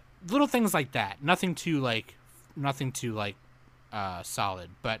 But little things like that, nothing too solid.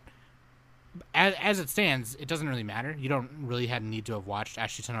 But as it stands, it doesn't really matter. You don't really need to have watched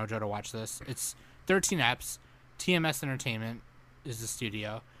Ashita no Joe to watch this. It's 13 eps. TMS Entertainment is the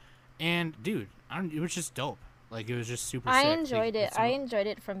studio, and dude, it was just dope. Like it was just super. I sick. enjoyed it. It's- I enjoyed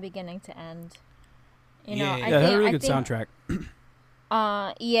it from beginning to end. You know, Yeah, I Yeah, it had a really I good think, soundtrack.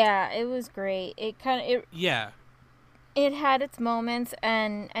 yeah, it was great. Yeah, It had its moments,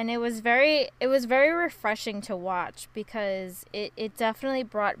 and it was very refreshing to watch, because it definitely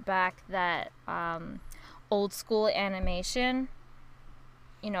brought back that old school animation.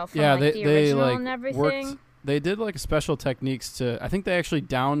 From Yeah, like the they original like and everything. worked. They did like special techniques to. I think they actually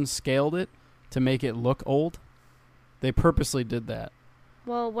downscaled it to make it look old. They purposely did that.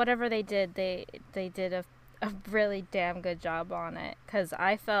 well, whatever they did, they did a really damn good job on it. Cause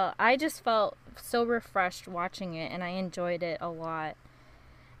I just felt so refreshed watching it, and I enjoyed it a lot.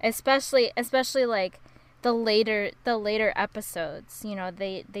 Especially like the later episodes. You know,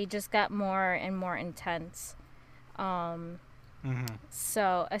 they just got more and more intense.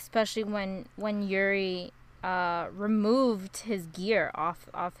 So especially when Yuri removed his gear off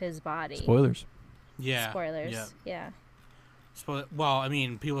his body. Spoilers. Yeah. Spoilers. Yeah. Well, I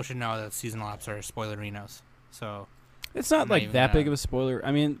mean, people should know that seasonal ops are spoilerinos. So It's not I'm not like even that gonna- big of a spoiler.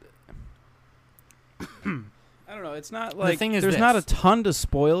 I mean, I don't know. It's not like thing is there's not a this. ton to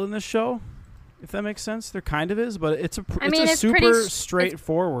spoil in this show. If that makes sense, there kind of is, but it's a I mean, it's it's pretty super s-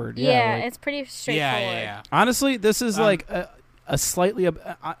 straightforward. Yeah, like- it's pretty straightforward. yeah. honestly, this is Um, like a slightly.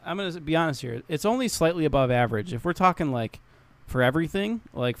 I'm gonna be honest here. It's only slightly above average. If we're talking like for everything,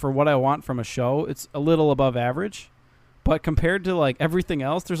 like for what I want from a show, it's a little above average. But compared to like everything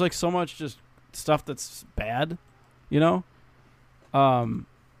else, there's like so much just stuff that's bad, you know.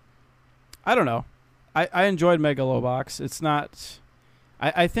 I don't know. I enjoyed Megalobox. It's not.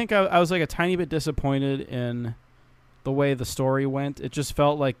 I think I was like a tiny bit disappointed in the way the story went. It just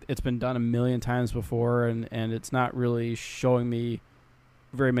felt like it's been done a million times before, and it's not really showing me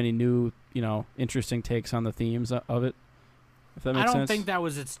very many new, interesting takes on the themes of it. If that makes sense. I don't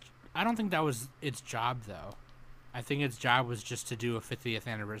think that was its job though. I think its job was just to do a 50th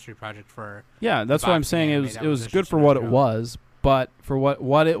anniversary project for. Yeah, that's what I'm boxing saying. It anime was that it was was good for issued what on it show. was, but for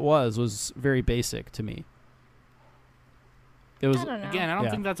what it was very basic to me. It was I don't know. Again, I don't Yeah.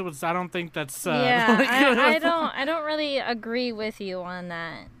 think that's what's. I don't think that's. Yeah, like- I don't really agree with you on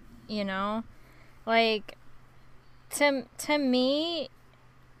that. Like to me,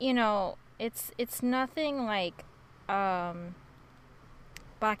 it's nothing like Baki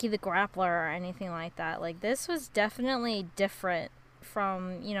the Grappler or anything like that. Like this was definitely different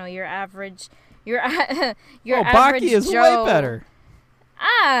from your average your average Baki is Joe. way better.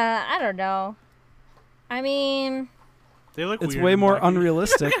 I don't know. I mean, They look. It's weird way in more Baki.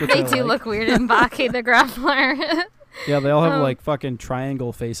 unrealistic. which they I do like. look weird in Baki the Grappler. Yeah, they all have um, like fucking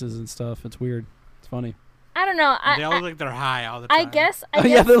triangle faces and stuff. It's weird. It's funny. I don't know. They all look like they're high all the time. I guess. Oh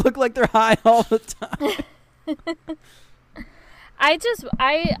yeah, they look like they're high all the time.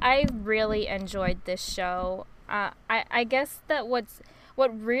 I really enjoyed this show. I guess that what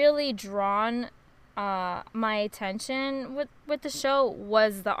really drawn my attention with the show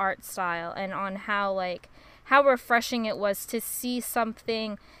was the art style, and on how refreshing it was to see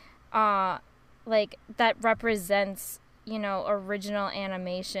something like that represents original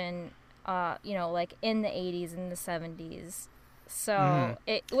animation like in the 80s and the 70s. So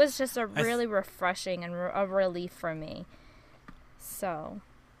it was just a really refreshing and a relief for me. So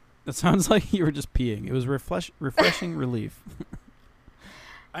It sounds like you were just peeing. It was refreshing relief.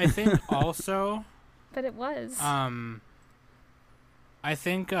 I think also. but it was I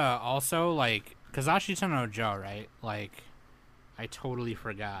think also like Kazashi no Joe, right? Like, I totally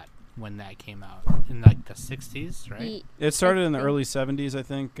forgot when that came out in like the 60s, right? It started in the think- early 70s, I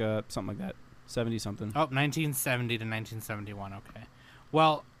think, something like that. 70 something. Oh, 1970 to 1971. Okay.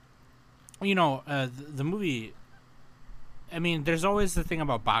 Well, the movie. I mean, there's always the thing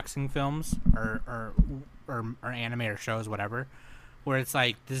about boxing films or anime or shows, whatever, where it's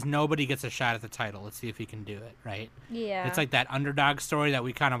like nobody gets a shot at the title. Let's see if he can do it, right? yeah. It's like that underdog story that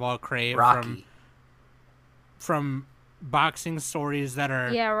we kind of all crave Rocky. from boxing stories that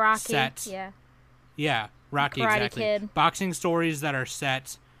are yeah, Rocky. set. Yeah. Rocky, Karate exactly. Kid. Boxing stories that are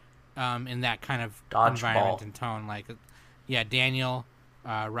set in that kind of Dodgeball. environment and tone. Like, Daniel,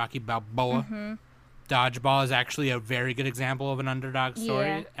 Rocky Balboa. Mm-hmm. Dodgeball is actually a very good example of an underdog story.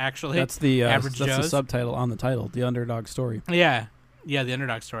 Yeah. Actually, That's the Average that's the Joes. subtitle on the title, the underdog story. Yeah, the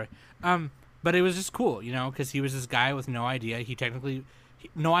underdog story. But it was just cool, because he was this guy with no idea.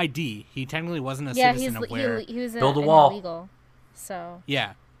 No ID. He technically wasn't a Yeah, citizen of where. he was Build a an wall. illegal. So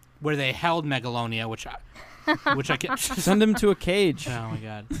Yeah, where they held Megalonia, which I can. Send him to a cage. Oh my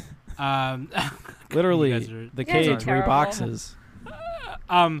god. Literally, You guys are- the You guys are cage where he terrible. boxes.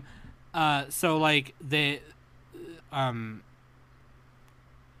 So like they had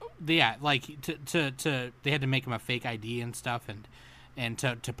to make him a fake ID and stuff, and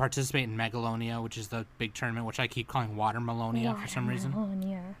to participate in Megalonia, which is the big tournament, which I keep calling Watermelonia for some reason.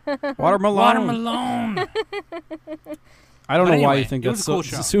 Yeah. Watermelon. Watermelon. I don't But know why you anyway, think it was that's a cool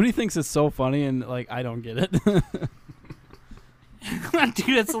so. show. Sudi thinks it's so funny, and like I don't get it.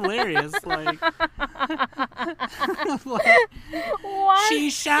 Dude, it's hilarious. Like, What? she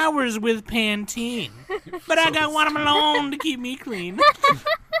showers with Pantene, but I got Watermelon to keep me clean.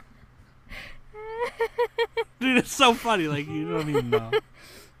 Dude, it's so funny. Like, you don't even know.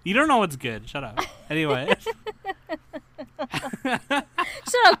 You don't know what's good. Shut up. Anyway.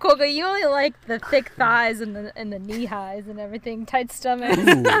 Shut up, Coco. You only like the thick thighs and the knee highs and everything, tight stomach.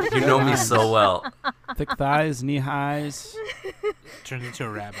 Ooh, You know me so well. thick thighs, knee highs. Turns into a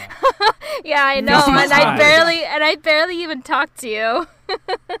rabbit. Yeah, I know, Thighs. and I barely even talk to you.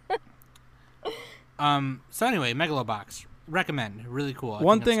 So anyway, Megalobox. Recommend. Really cool.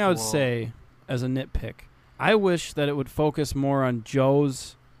 One think thing it's I would cool. say as a nitpick, I wish that it would focus more on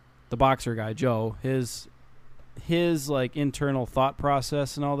Joe's, the boxer guy, Joe, his like internal thought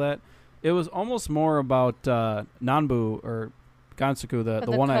process and all that. It was almost more about Nanbu or Gansuku, But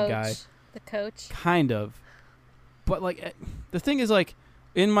the one-eyed coach- guy, The coach. kind of. But like the thing is, like,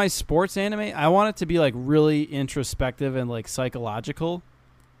 in my sports anime, I want it to be like really introspective and like psychological,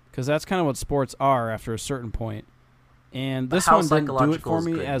 because that's kind of what sports are after a certain point. And But this how one didn't do it psychological for is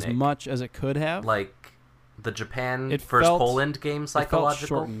me good, as Nick? much as it could have. Like the Japan It first felt- Poland game It felt psychological.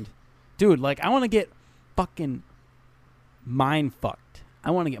 shortened. Dude, like, I want to get fucking mind fucked.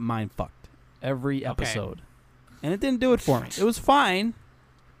 I want to get mind fucked every episode. And it didn't do it for me. It was fine,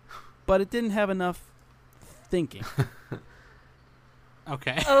 but it didn't have enough thinking.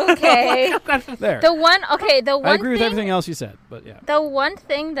 Okay. Okay. There. The one I agree with thing, everything else you said, but yeah. The one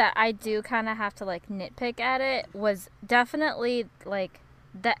thing that I do kind of have to like nitpick at it was definitely like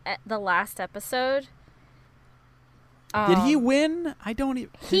the last episode. Did he win? I don't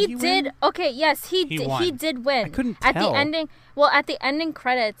even. He win? did. Okay, yes, he won. did win. I couldn't At tell. the ending, well, at the ending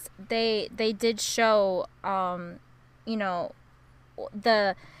credits, they did show, you know,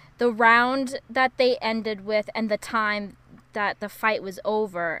 the round that they ended with and the time that the fight was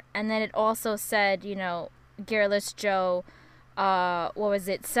over, and then it also said, you know, Gearless Joe, what was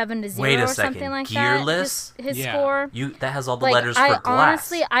it, 7-0 Wait a or second, something like Gearless? that? His Yeah. score. You that has all the Like, letters I for glass.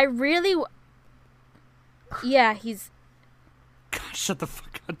 honestly, I really, yeah, he's. God, shut the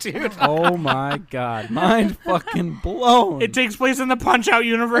fuck up, dude. Oh my god. Mind fucking blown. It takes place in the Punch-Out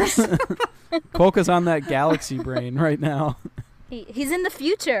universe. Coca's on that galaxy brain right now. He's in the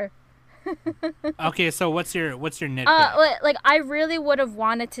future. Okay, so what's your nitpick? Like I really would have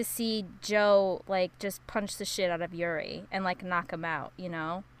wanted to see Joe like just punch the shit out of Yuri and like knock him out, you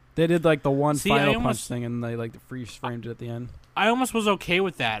know? They did like the one See, I final punch almost- thing and they like freeze framed it at the end. I almost was okay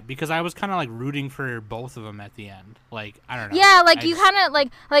with that because I was kind of like rooting for both of them at the end. Like, I don't know. Yeah, like I you just- kind of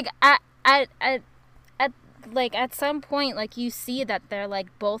like at some point like you see that they're like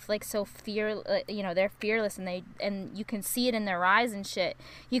both like so you know, they're fearless and you can see it in their eyes and shit.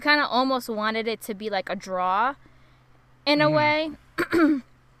 You kind of almost wanted it to be like a draw in a way.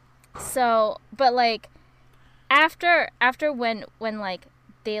 So, but like after when like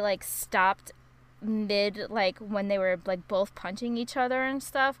they like stopped mid, like when they were like both punching each other and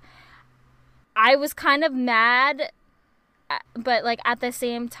stuff, I was kind of mad, but like at the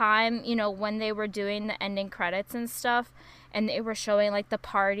same time, you know, when they were doing the ending credits and stuff and they were showing like the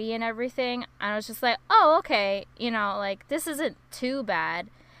party and everything, I was just like, oh, okay, you know, like this isn't too bad.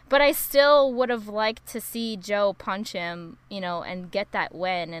 But I still would have liked to see Joe punch him, you know, and get that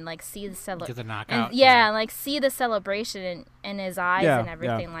win and like see the Get the and knockout. yeah, like see the celebration in his eyes Yeah, and yeah.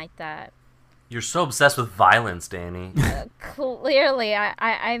 everything like that. You're so obsessed with violence, Danny. Clearly,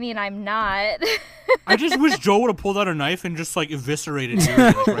 I mean, I'm not. I just wish Joe would have pulled out a knife and just like eviscerated Yuri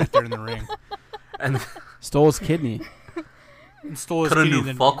like, right there in the ring. And Stole his kidney. And stole his put a kidney new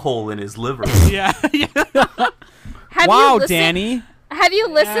and then- fuckhole in his liver. Yeah, yeah. Have Wow, you listened, Danny. Have you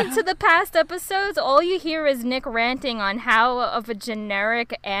listened to the past episodes? All you hear is Nick ranting on how of a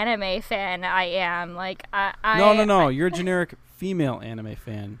generic anime fan I am. Like, No. You're a generic female anime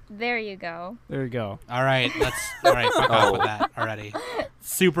fan. There you go. There you go. All right, fuck off with that already.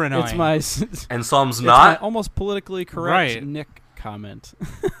 Super annoying. It's my it's And some's my not. almost politically correct Right. Nick comment.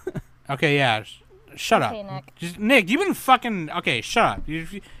 Okay, yeah. Shut Okay, up. Nick. Just, Nick, you've been fucking... Okay, shut up.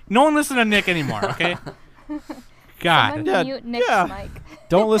 No one listen to Nick anymore, okay? God. Someone Yeah, mute Nick's yeah. mic.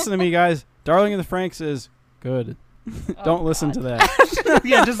 Don't listen to me, guys. Darling in the Franks is good. Don't listen to that.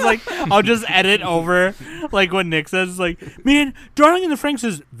 Yeah, just like, I'll just edit over, like, what Nick says. Like, man, Darling in the Franks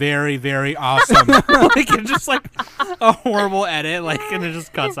is very, very awesome. Like, it's just, like, a horrible edit, like, and it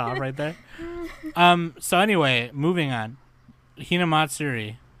just cuts off right there. So anyway, moving on.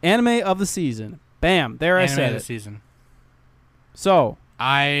 Hinamatsuri. Anime of the season. Bam. There I Anime said of the it. season. So,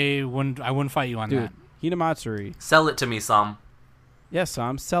 I wouldn't fight you on dude, that. Hinamatsuri. Sell it to me, Sam. Yes,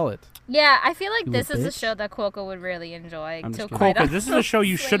 Sam, sell it. Yeah, I feel like You this is a bitch. show that Coco would really enjoy. I'm to just kidding. quite Coca, this is a show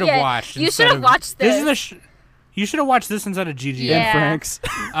you should have Yeah, watched. you instead should have of- watched This is this. you should have watched this instead of GG. Yeah. And Franks.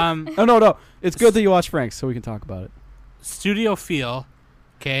 Um, Oh, no. It's good that you watch Franks so we can talk about it. Studio Feel.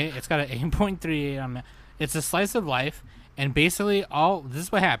 Okay, it's got an 8.38 on that. It's a slice of life, And basically, this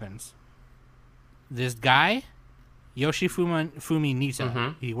is what happens. This guy, Yoshifumi Nita,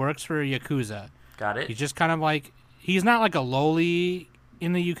 Mhm. he works for Yakuza. Got it. He's just kind of like, he's not like a lowly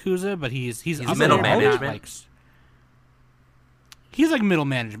in the Yakuza, but he's up middle there, but not, management. like, he's like middle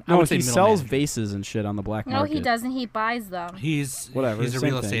management. I No, would say he middle sells management. vases and shit on the black No, market. he doesn't. He buys them. He's Whatever, He's a same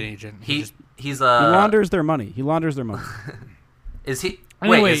real thing. estate agent. He's He launders their money. He launders their money. Is he?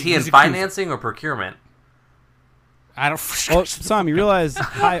 Anyway, Wait, is he in he's a financing or procurement? I don't. Well, Sam, you realize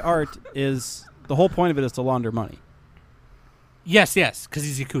high art is the whole point of it is to launder money. Yes, because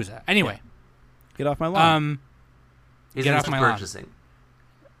he's Yakuza. Anyway, Get off my lawn. He's Get in off my lawn. purchasing.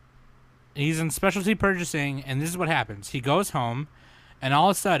 he's in specialty purchasing, and this is what happens. He goes home, and all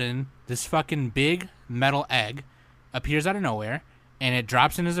of a sudden, this fucking big metal egg appears out of nowhere, and it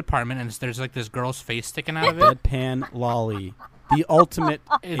drops in his apartment, and there's like this girl's face sticking out of it. Deadpan lolly, the ultimate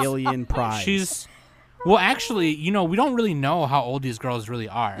It's- alien prize. She's, well, actually, we don't really know how old these girls really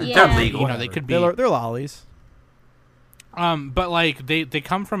are. Yeah. They're legal. They could be. they're lollies. But like they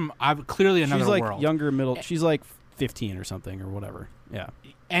come from clearly another She's like world. younger middle. She's like 15 or something or whatever. Yeah.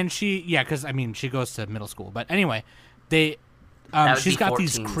 And she goes to middle school. But anyway, That would she's be got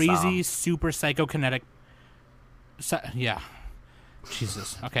these 14, crazy super psychokinetic. Yeah.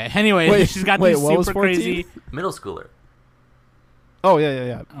 Jesus. Okay. Anyway, Wait, she's got wait, these what was super 14? crazy. Middle schooler. Oh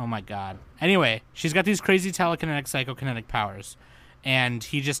yeah. Oh my god. Anyway, she's got these crazy telekinetic, psychokinetic powers, and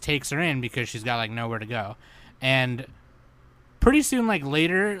he just takes her in because she's got like nowhere to go, and pretty soon, like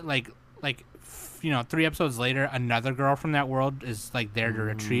later, like 3 episodes later, another girl from that world is like there to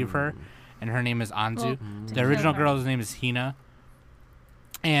retrieve her, and her name is Anzu. The original girl's name is Hina,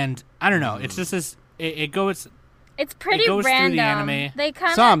 and I don't know. It's just this. It goes. It's pretty goes through the random. anime. They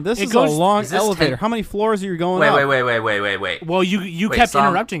kind Sam, of. this It is goes- a long Is this elevator. 10 How many floors are you going Wait, up? wait. Well, you Wait, kept Sam-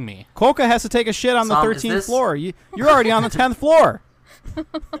 interrupting me. Coca has to take a shit on the Sam, is 13th this- floor. You're already on the 10th floor.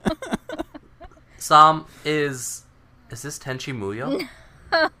 Sam, is this Tenchi Muyo?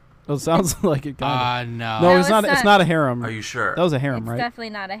 It sounds like it. Kind No. of. No, it's not. It's not a harem. Are you sure? That was a harem, It's right? definitely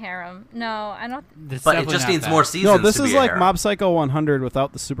not a harem. No, I don't. It's But it definitely just not needs that. more seasons. No, this to is be a like harem. Mob Psycho 100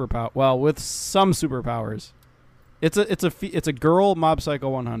 without the superpower. Well, with some superpowers. It's a girl Mob Psycho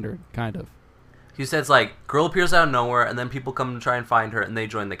 100 kind of. He says like girl appears out of nowhere, and then people come to try and find her, and they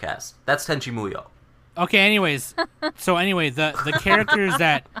join the cast. That's Tenchi Muyo. Okay, anyways, the characters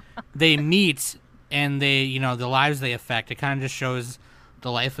that they meet and they, the lives they affect, it kind of just shows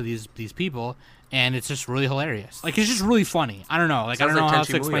the life of these people, and it's just really hilarious. Like, it's just really funny. I don't know. Like, I Sounds don't know like how else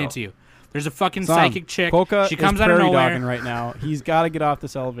to Tenchi explain Muyo. it to you. There's a fucking Sam, psychic chick. Coca She comes is out of prairie nowhere. dogging right now. He's got to get off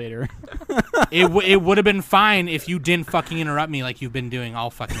this elevator. It would have been fine if you didn't fucking interrupt me like you've been doing all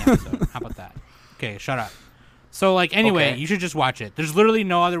fucking episode. How about that? Okay, shut up. So, like, anyway, Okay. you should just watch it. There's literally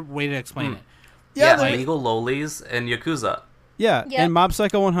no other way to explain it. Yeah, like- legal lolis and yakuza. Yeah, Yep. and Mob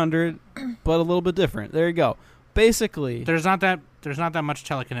Psycho 100, but a little bit different. There you go. Basically, There's not that much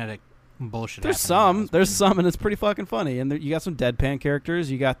telekinetic bullshit. there's happening. some, and it's pretty fucking funny. And you got some deadpan characters.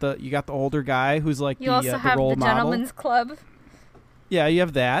 You got the older guy who's like You the, also the have role the model. Gentleman's Club. Yeah, you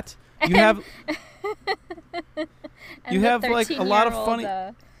have that. You have And You the have, like, a lot of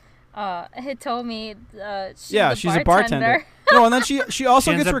 13-year-old, Hitomi. she's a bartender. No, and then she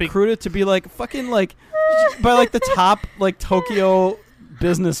also She ends gets up being- recruited to be like fucking like by like the top like Tokyo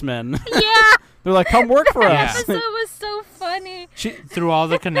businessmen. Yeah, They're like, come work for that Yeah. us. episode was so funny. She Through all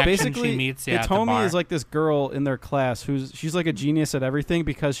the connections basically she meets, at the Hitomi bar. is like this girl in their class she's like a genius at everything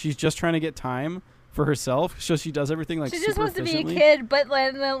because she's just trying to get time for herself, so she does everything like She super just wants to be a efficiently. kid, but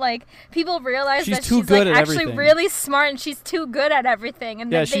then like people realize She's that too she's good like at actually everything. really smart and she's too good at everything. And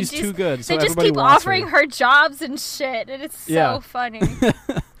Yeah, then she's they just, too good, so they just everybody keep wants offering her. her jobs and shit, and it's so Yeah. funny.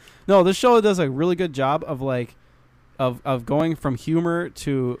 No, this show does a really good job of like of going from humor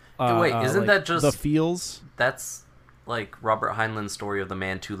to Wait, isn't like, that just- the feels? That's like Robert Heinlein's story of the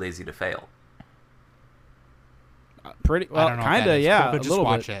man too lazy to fail. Pretty I well, don't know what that kinda, is. yeah, Cool, but a just little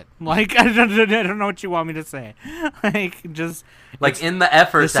watch bit. it. Like, I don't know what you want me to say. Like, just Like in the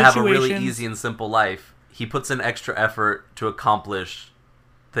effort the to have a really situations- easy and simple life, he puts in extra effort to accomplish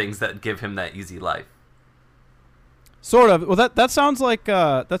things that give him that easy life. Sort of. Well, that sounds like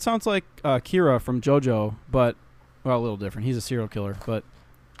Kira from JoJo, but well, a little different. He's a serial killer, but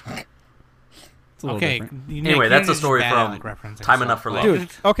it's a little okay. different. Anyway, that's a story from referencing Time stuff. Enough for Love. Dude,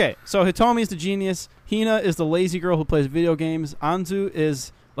 okay. So Hitomi's the genius. Hina is the lazy girl who plays video games. Anzu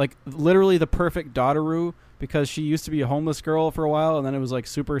is like literally the perfect daughteroo because she used to be a homeless girl for a while, and then it was like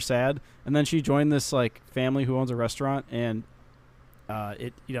super sad, and then she joined this like family who owns a restaurant, and The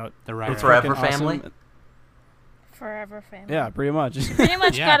it's writer. Forever fucking awesome. family? Forever family. Yeah, pretty much. Pretty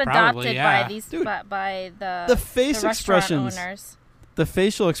much Yeah, got probably, adopted yeah. by these Dude, by the face restaurant expressions. owners. The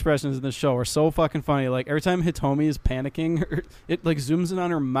facial expressions in the show are so fucking funny. Like every time Hitomi is panicking, it like zooms in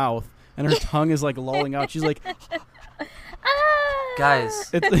on her mouth and her tongue is like lolling out. She's like, Ah! Guys,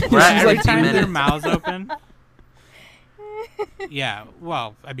 it's, We're at she's Every like, 50 time their minutes. mouths open. Yeah,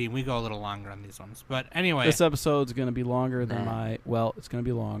 well, I mean, we go a little longer on these ones, but anyway, this episode's gonna be longer than Nah. my. Well, it's gonna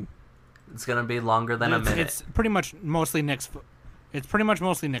be long. it's gonna be longer than a minute. It's pretty much mostly Nick's. It's pretty much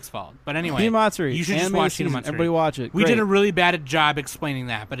mostly Nick's fault. But anyway, Hinamatsuri. you should just anime watch season. Hinamatsuri. Everybody watch it. we Great. did a really bad job explaining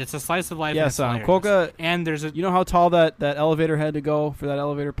that, but it's a slice of life. and Yes, it's hilarious. Koka. And there's a You know how tall that elevator had to go for that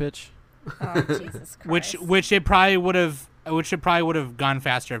elevator pitch? Oh, Jesus Christ. which it probably would have gone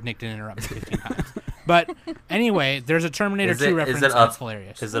faster if Nick didn't interrupt me 15 times. But anyway, there's a Terminator Is 2 it- is reference it that's up?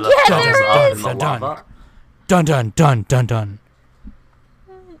 hilarious. Is it Yeah, up, there up is. in the Dun, lava? Dun dun dun dun dun.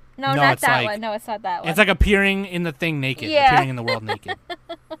 No, No, not it's that like- one. No, it's not that one. It's like appearing in the thing naked, Yeah. appearing in the world naked.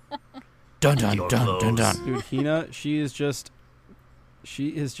 Dun dun Your dun dun dun. Dude, Hina, she is just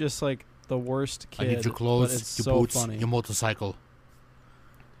like the worst kid. I need your but clothes, it's your so boots, funny. your motorcycle.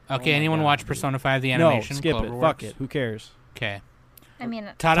 Okay, my anyone God, watch dude. Persona 5 the No, animation? skip it. Cloverworks? Fuck it. Who cares? Okay. I mean,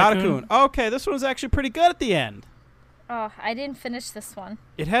 Tadakun. Okay, this one was actually pretty good at the end. oh, I didn't finish this one.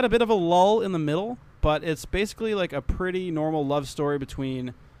 It had a bit of a lull in the middle, but it's basically like a pretty normal love story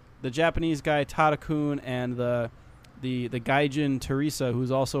between the Japanese guy Tadakun and the gaijin Teresa, who's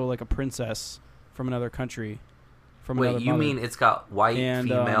also like a princess from another country. From Wait, another you mother. mean it's got white, And,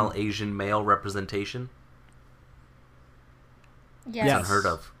 female, Asian male representation? Yes. Yes. Unheard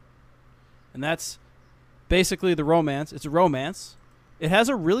of. And that's basically the romance. It's a romance. It has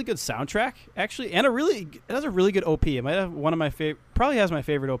a really good soundtrack, actually, and it has a really good OP. It might have one of my favorite, probably has my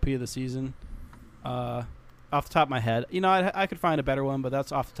favorite OP of the season, off the top of my head. You know, I could find a better one, but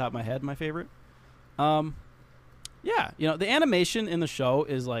that's off the top of my head, my favorite. Yeah, you know, the animation in the show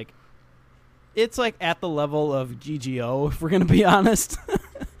is like, it's like at the level of GGO, if we're gonna be honest.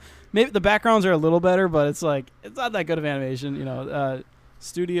 Maybe the backgrounds are a little better, but it's like it's not that good of animation. You know,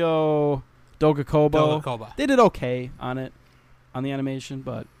 Studio Dogakobo. Dogakoba. They did okay on it, on the animation,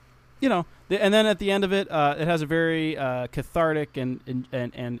 but you know, and then at the end of it, it has a very cathartic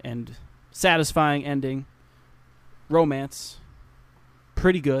and satisfying ending. Romance,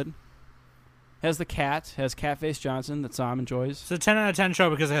 pretty good. Has Catface Johnson that Sam enjoys. It's a 10 out of 10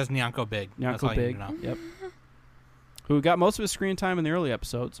 show because it has Nyanko Big. That's all Nyanko you need Big, to know. yep. Who got most of his screen time in the early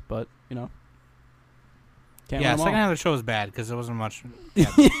episodes, but you know, can't Yeah, win them second all. half of the show was bad because there wasn't much.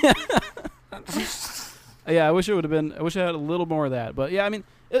 Yeah, I wish it would have been. I wish I had a little more of that. But yeah, I mean,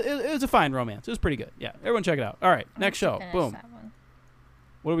 it was a fine romance. It was pretty good. Yeah, everyone check it out. All right, I next have to show. finish Boom. that one.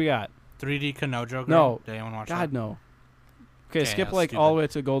 What do we got? 3D Kanojo Girl. No. Did anyone watch God that? no. Okay, Okay, skip that's like all the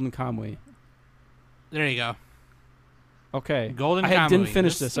stupid. way to Golden Kamui. There you go. Okay. Golden didn't Kamui.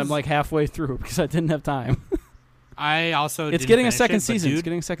 finish this. I'm is- like halfway through because I didn't have time. I also. It's didn't getting a finish second it, but season. Dude, It's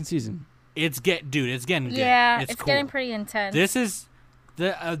getting a second season. it's getting good. Yeah, it's cool. getting pretty intense. This is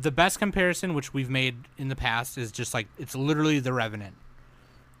the best comparison which we've made in the past is just like it's literally The Revenant.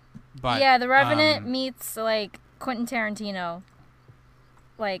 But yeah, The Revenant um, meets like Quentin Tarantino.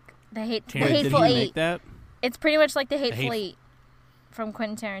 Like the Wait, did Hateful he make Eight. that? It's pretty much like the Hateful Hateful- Eight from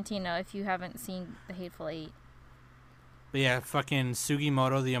Quentin Tarantino. If you haven't seen the Hateful Eight. But yeah, fucking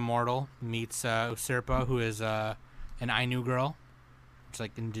Sugimoto the Immortal meets Usurpa, who is an Ainu girl. It's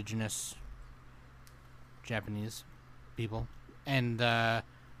like indigenous Japanese people. And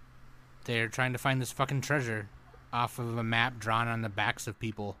they're trying to find this fucking treasure off of a map drawn on the backs of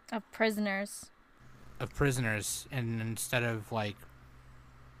people, Of prisoners. of prisoners. And instead of like,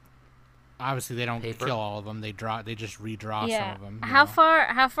 obviously they don't Paper? kill all of them. They just redraw Yeah. some of them. you How know?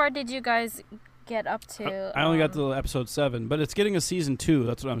 How far did you guys get up to? I only got to episode 7, but it's getting a season 2.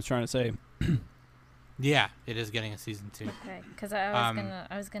 That's what I was trying to say. Yeah, it is getting a season 2. Okay, because I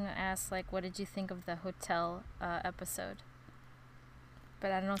was gonna ask like, what did you think of the hotel episode?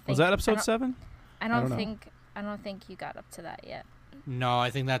 But I don't think Was that I episode don't- 7? I I don't don't know. think I don't think you got up to that yet. No, I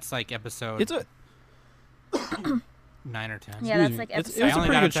think that's like episode It's a 9 or 10. Yeah, excuse that's me. like It was episode- a I only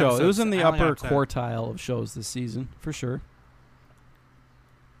pretty got good up to show. It was in the I only got upper up to- quartile of shows this season, for sure.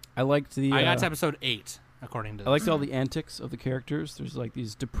 I liked the I got to episode 8, according to I liked this. all the antics of the characters. There's like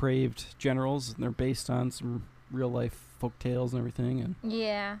these depraved generals, and they're based on some real life folk tales and everything. And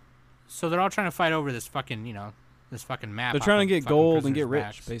Yeah. So they're all trying to fight over this fucking, this fucking map. they're off trying to of get fucking gold and prisoners' get rich,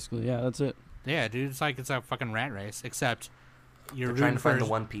 backs. basically. Yeah, that's it. Yeah, dude, it's like it's a fucking rat race. Except you're They're trying rooting to find for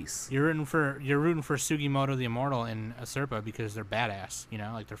the One Piece. you're rooting for Sugimoto the Immortal and Usurpa because they're badass.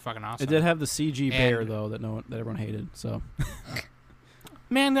 Like they're fucking awesome. It did have the CG bear And- though that everyone hated. So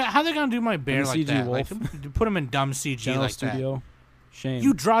Man, how they gonna do my bear And the like CG that? wolf. Like, put him in dumb CG General like Studio. Shame. that.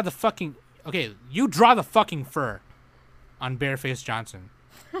 You draw the fucking You draw the fucking fur on Bareface Johnson.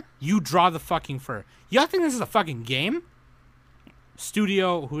 You draw the fucking fur. Y'all think this is a fucking game?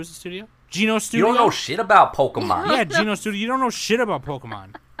 Studio. Who is the studio? Geno You Studio. don't know shit about Pokemon. Yeah, Geno Studio. You don't know shit about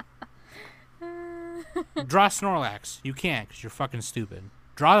Pokemon. Draw Snorlax. You can't because you're fucking stupid.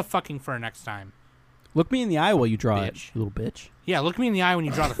 Draw the fucking fur next time. Look me in the eye while you draw it, Bitch. you little bitch. Yeah, look me in the eye when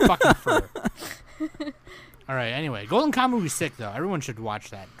you draw the fucking fur. All right. Anyway, Golden Kamuy movie's sick though. Everyone should watch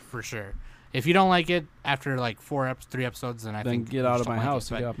that for sure. If you don't like it after like 3 episodes, then I Then think get you out just of my don't like house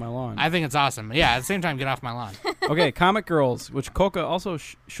it, and get but off my lawn. I think it's awesome. Yeah. At the same time, get off my lawn. Okay, Comic Girls, which Coca also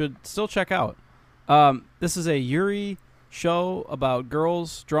should still check out. This is a Yuri show about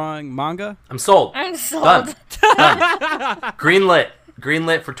girls drawing manga. I'm sold. I'm sold. Done.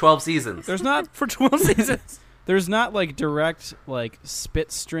 Greenlit for 12 seasons. There's not For 12 seasons. there's not like direct like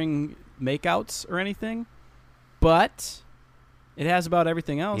spit string makeouts or anything, but it has about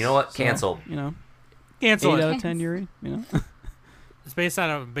everything else. You know what? So, Canceled. You know, Cancel 8 it. out of 10 Yuri. You know, It's based on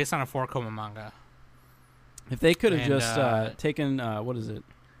a 4-koma manga. if they could have And, just taken what is it?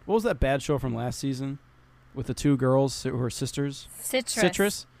 What was that bad show from last season with the 2 girls who were sisters?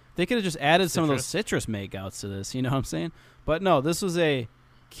 Citrus. They could have just added some of those citrus makeouts to this. You know what I'm saying? But no, this was a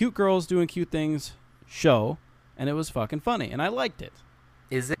cute girls doing cute things show, and it was fucking funny, and I liked it.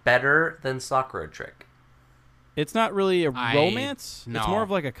 Is it better than Sakura Trick? It's not really a romance. no. It's more of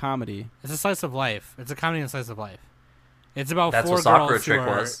like a comedy. It's a slice of life. It's a comedy and slice of life. It's about That's 4 what Sakura girls who Trick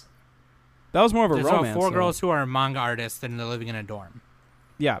are. was. That was more of a There's romance. about 4 though. girls who are manga artists and they're living in a dorm.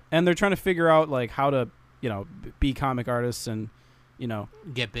 Yeah, and they're trying to figure out like how to, be comic artists and,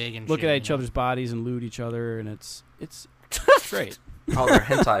 Get big and look shit, at you each know. other's bodies and loot each other, and it's great. Oh, they're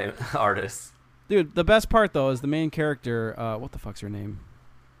hentai artists. Dude, the best part though is the main character. What the fuck's her name?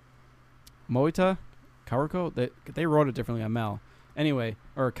 Moita, Karuko. They wrote it differently on Mel. Anyway,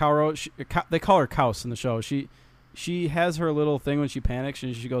 or Kauro. They call her Kaus in the show. She has her little thing when she panics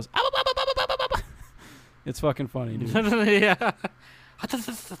and she goes. "Ah, bah, bah, bah, bah, bah, bah, bah." It's fucking funny, dude. Yeah.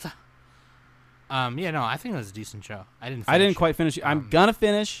 Yeah, no, I think it was a decent show. I didn't quite finish it. I'm gonna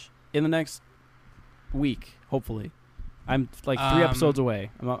finish in the next week, hopefully. I'm like 3 episodes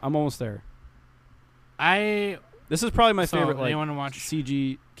away. I'm almost there. This is probably my favorite like anyone watch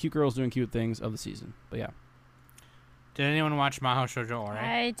CG cute girls doing cute things of the season. But yeah, Did anyone watch Mahou Shoujo Ore?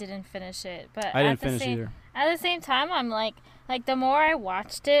 I didn't finish it, but I didn't finish either. At the same time, I'm like the more I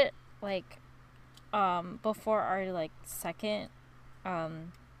watched it, before our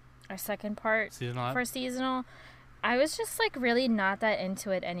second part Seasonal? for seasonal, I was just really not that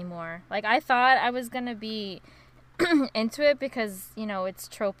into it anymore. Like I thought I was gonna be into it because it's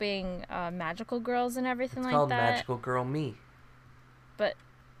troping magical girls and everything It's like called that. Magical Girl Me. But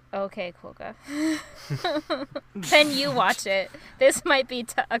okay, Koga. Then you watch it. This might be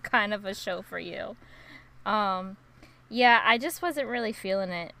a kind of a show for you. Yeah, I just wasn't really feeling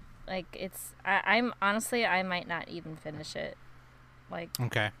it. I'm honestly, I might not even finish it.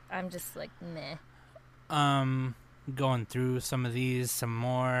 Okay. I'm just meh. Going through some of these, some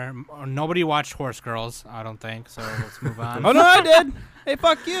more. Nobody watched Horse Girls, I don't think. So let's move on. Oh no, I did. Hey,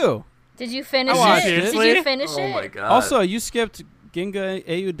 fuck you. Did you finish watched it? it. Did Seriously? you finish Oh it? my god. Also, you skipped Ginga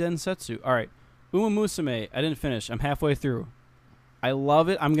Eiyu Densetsu. All right, Uma Musume. I didn't finish. I'm halfway through. I love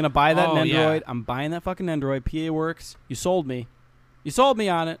it. I'm gonna buy that Oh, Nendoroid. yeah. I'm buying that fucking Nendoroid. PA works. You sold me. You sold me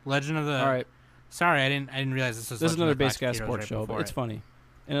on it. Legend of the. All right. Sorry, I didn't realize this was. This is Legend another of the basic ass Black sports Heroes show, right but before it's it. funny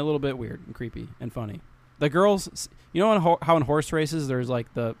and a little bit weird and creepy and funny. The girls, how in horse races there's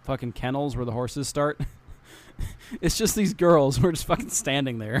the fucking kennels where the horses start. It's just these girls who are just fucking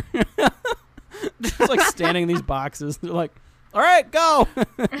standing there, just standing in these boxes. They're like, "All right, go."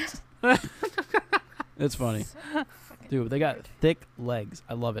 It's funny, dude. They got thick legs.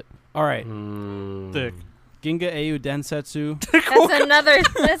 I love it. All right, Thick. Ginga Eiyu Densetsu. That's another.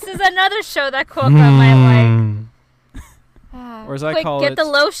 This is another show that Koga might like. Or as I Quick, call get it- the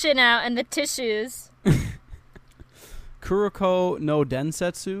lotion out and the tissues. Kuroko no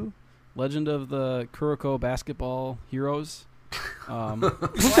Densetsu, Legend of the Kuroko Basketball Heroes. They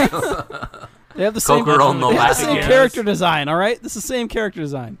have the same, Kokoro no they have the same Basketball. character design, all right? This is the same character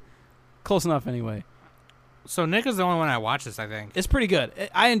design. Close enough anyway. So Nick is the only one I watched this, I think. It's pretty good.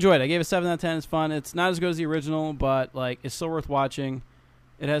 I enjoyed it. I gave it 7 out of 10. It's fun. It's not as good as the original, but it's still worth watching.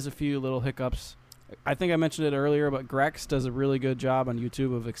 It has a few little hiccups. I think I mentioned it earlier, but Grex does a really good job on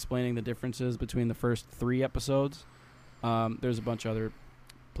YouTube of explaining the differences between the first 3 episodes. There's a bunch of other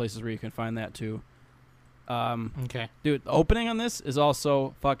places where you can find that too. Okay. Dude, the opening on this is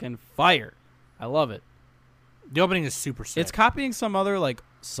also fucking fire. I love it. The opening is super sick. It's copying some other like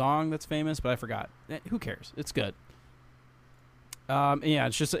song that's famous, but I forgot. Who cares? It's good. Yeah,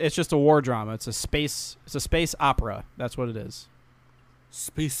 it's just a war drama. It's a space opera. That's what it is.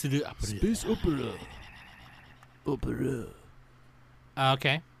 Space opera. Opera.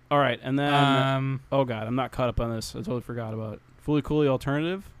 Okay. All right, and then oh god, I'm not caught up on this. I totally forgot about it. Fully Cooley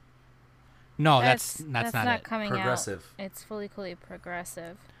Alternative. No, that's not it. coming Progressive. out. It's Fully Cooley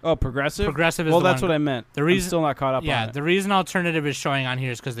Progressive. Oh, Progressive. Progressive is well, the that's one. what I meant. The reason, I'm still not caught up. Yeah, on it. the reason Alternative is showing on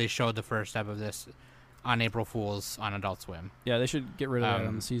here is because they showed the first step of this on April Fools on Adult Swim. Yeah, they should get rid of that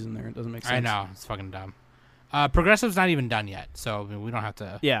on the season there. It doesn't make sense. I know, it's fucking dumb. Progressive's not even done yet, so we don't have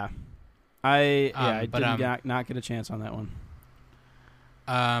to. Yeah, I but, did not get a chance on that one.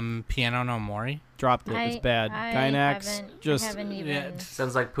 Piano no Mori. Dropped it. It's bad. Gynax just haven't even.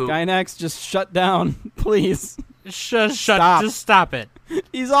 Sounds like poop. Gynax just shut down, please. Shut. Stop. Just stop it.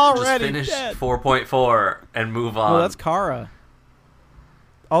 He's Just already finish dead. 4.4 and move on. Oh, that's Kara.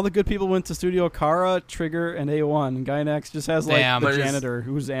 All the good people went to Studio Kara, Trigger, and A1. And Gynax just has like Damn. the But janitor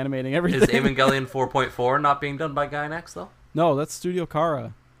who's animating everything. Is Evangelion 4.4 not being done by Gynax though? No, that's Studio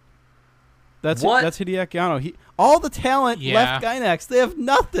Kara. That's What? That's Hideaki Anno. All the talent Yeah. left Gynax. They have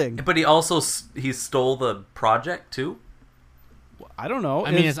nothing. But he also he stole the project too. I don't know.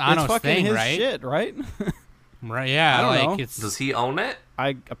 I mean, it's Anno's fucking thing, his right? shit, right? Right? Yeah. I don't like know. it's. Does he own it?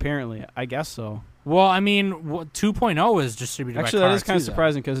 I guess so. Well, I mean, 2.0 is distributed Actually, by that is kind of Kara, too, though.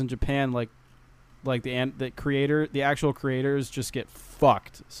 surprising because in Japan, like the actual creators just get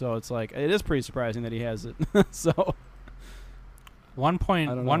fucked. So it's like it is pretty surprising that he has it. So 1.0 I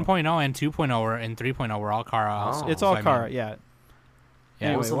don't know. and 2.0 and 3.0 were all Kara. Also, Oh. it's all so, I Kara. mean, yeah. yeah.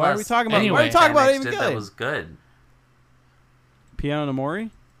 Anyway, What was the why are we last talking about? Why are we Anyway. talking about Gynax did that Evangelion? was good. Piano no Mori?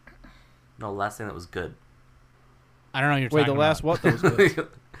 No, last thing that was good. I don't know what you're Wait, talking the last about. what that was good?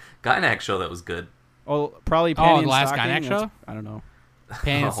 Gynax show that was good. Oh, probably Panty the and last Stocking. Gynax That's- show? I don't know.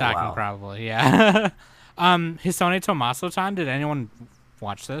 Pain Oh, and Stocking, wow. probably. Yeah. Hisone Tomaso-tan, did anyone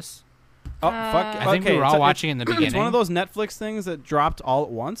watch this? Oh, fuck. I think we okay, were all it's- watching it in the beginning. It's one of those Netflix things that dropped all at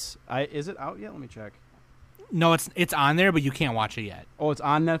once. Is it out yet? Let me check. No, it's on there, but you can't watch it yet. Oh, it's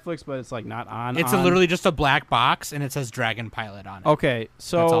on Netflix, but it's like not on. It's on. literally just a black box, and it says Dragon Pilot on it. Okay,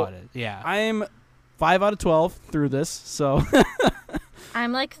 so That's all it is. Yeah. I'm 5 out of 12 through this. So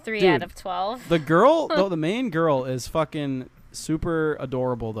I'm like 3 Dude. out of 12. the girl, though, the main girl is fucking super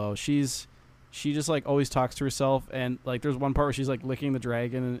adorable. Though she just like always talks to herself, and like there's one part where she's like licking the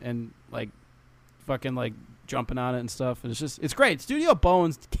dragon and like fucking like jumping on it and stuff. And it's great. Studio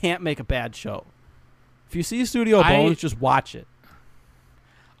Bones can't make a bad show. If you see Studio Bones, just watch it.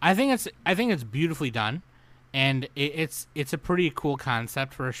 I think it's beautifully done, and it's a pretty cool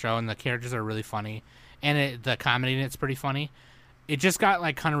concept for a show, and the characters are really funny, and the comedy in it's pretty funny. It just got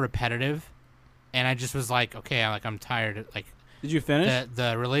like kind of repetitive, and I just was like, okay, I'm tired. Like Did you finish?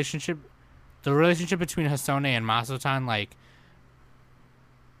 the relationship between Hisone and Masotan like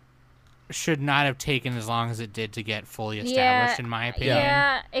should not have taken as long as it did to get fully established, in my opinion.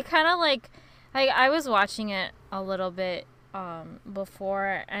 Yeah, it kind of like I was watching it a little bit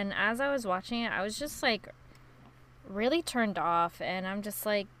before, and as I was watching it, I was just like really turned off, and I'm just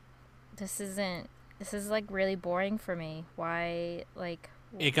like, this is like really boring for me. Why like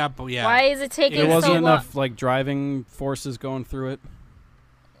It got why is it taking There wasn't so long? enough like driving forces going through it,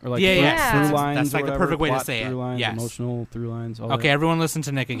 or like Yeah. through That's lines. That's or like the whatever, perfect way to plot say it. through lines, Yes. emotional through lines. All Okay, everyone listen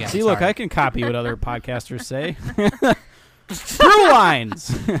to Nick again. See, look, Sorry. I can copy what other podcasters say. Through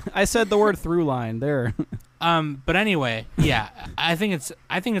lines. I said the word through line there. But anyway, yeah, I think it's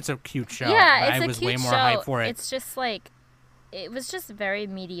a cute show. Yeah, but it's I a was cute way more show. hyped for it. It's just like, it was just very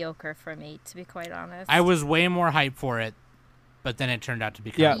mediocre for me, to be quite honest. I was way more hyped for it, but then it turned out to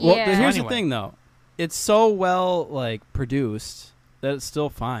be Yeah. kind of Well, Yeah. here's Anyway. the thing, though. It's so well like produced that it's still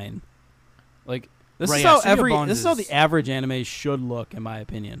fine. Like this Right, is yeah, how Studio every Bones this is how is- the average anime should look, in my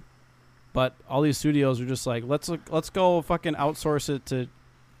opinion. But all these studios are just like, let's go fucking outsource it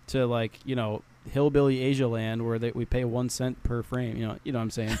to like, you know, hillbilly Asia land where we pay 1 cent per frame. You know what I'm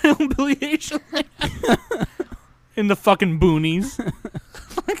saying? Billy Asian in the fucking boonies.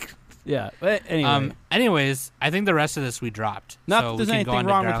 Yeah. But anyway, Anyways, I think the rest of this we dropped. not so that we there's can go anything on to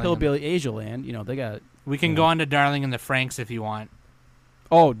wrong with Darling hillbilly Asia land. You know, they got. We can Yeah. go on to Darling and the Franks if you want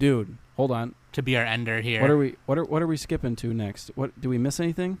Oh, dude, hold on. to be our ender here. What are we skipping to next? What do we miss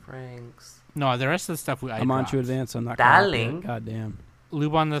anything? Franks. No, the rest of the stuff I I'm on dropped. to advance. I'm not. caught up yet. Darling. God damn.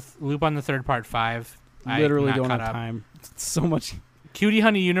 Loop on the third part 5. Literally I'm not don't caught have up. time. It's so much. Cutie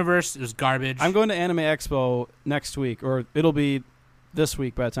Honey Universe is garbage. I'm going to Anime Expo next week, or it'll be this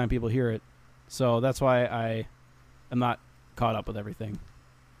week by the time people hear it. So that's why I am not caught up with everything.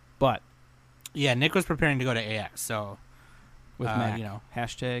 But Yeah, Nick was preparing to go to AX, so with Mac. you know,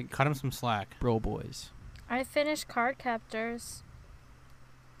 Hashtag cut him some slack. bro boys. I finished Card Captors.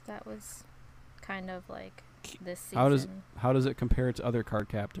 That was kind of like this season. How does it compare to other card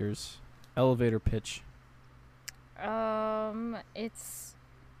captors? Elevator pitch.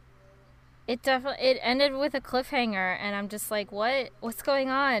 It ended with a cliffhanger, and I'm just like, what's going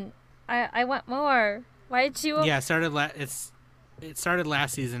on? I want more. Why did you? Yeah, it started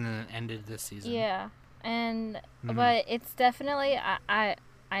last season and it ended this season. Yeah, and Mhm. but it's definitely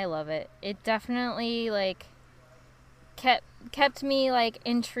I love it. It definitely like kept me like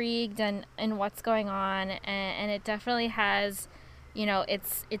intrigued and what's going on, and it definitely has, you know,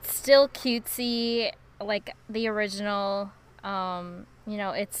 it's still cutesy like the original. You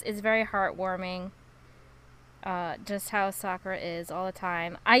know, it's very heartwarming. Just how Sakura is all the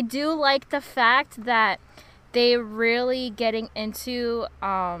time. I do like the fact that they really getting into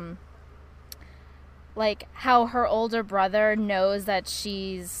like how her older brother knows that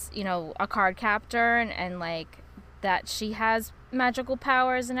she's, you know, a card captor and like that she has magical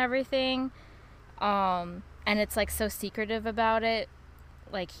powers and everything. And it's like so secretive about it.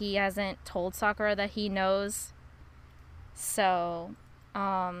 Like he hasn't told Sakura that he knows. So,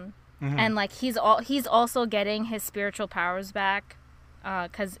 and like he's also getting his spiritual powers back,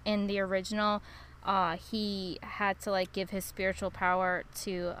 'cause in the original, he had to like give his spiritual power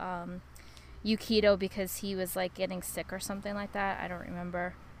to Yukito because he was like getting sick or something like that. I don't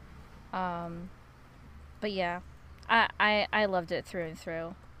remember. But yeah, I loved it through and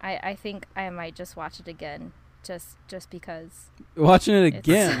through. I think I might just watch it again, just because. Watching it It's-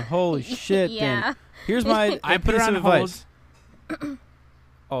 again. Holy shit, Yeah. Dan. Here's my I put it piece on of hold. advice.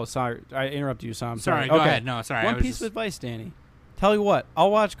 Oh, sorry. I interrupted you, Sam. Sorry, Okay. go ahead. No, sorry. I One was piece just- of advice, Danny. Tell you what,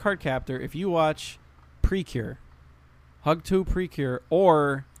 I'll watch Card Captor if you watch Precure. Hug 2 Precure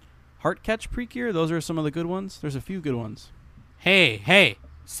or Heart Catch Precure. Those are some of the good ones. There's a few good ones. Hey,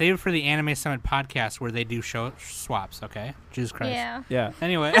 save it for the Anime Summit podcast where they do show swaps, okay? Jesus Christ. Yeah. Yeah.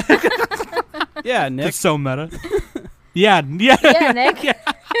 Anyway, Yeah, Nick. it's so meta. yeah. Yeah, Nick.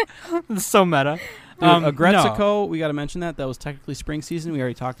 It's so meta. Dude, No. Agretsuko, we got to mention that. That was technically spring season. We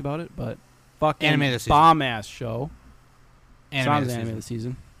already talked about it, but fucking Anime of the season. bomb-ass show. Anime Sam's this anime season. of the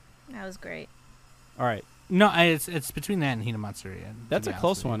season. That was great. All right. No, it's between that and Hinamatsuri. That's a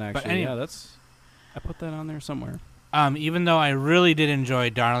close one, But actually. Yeah, that's... I put that on there somewhere. even though I really did enjoy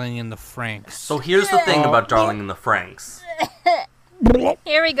Darling in the Franxx. So here's the thing about Darling in the Franxx.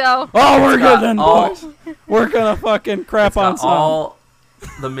 Here we go. Oh, we're got good then, all- boys. We're gonna fucking crap It's on got some. all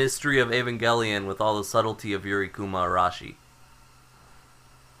the mystery of Evangelion with all the subtlety of Yurikuma Arashi.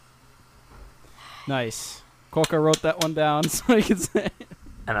 Nice. Koka wrote that one down so he can say it.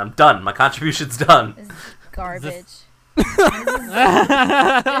 And I'm done. My contribution's done. This is garbage.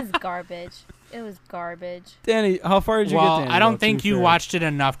 This is garbage. It was garbage. Danny, how far did you well, get, Danny? I don't though, think to be you fair? watched it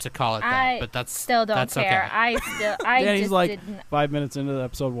enough to call it that, I but that's Still don't that's care. Okay. I Danny's just like didn't. 5 minutes into the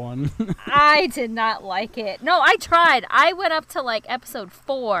episode 1. I did not like it. No, I tried. I went up to like episode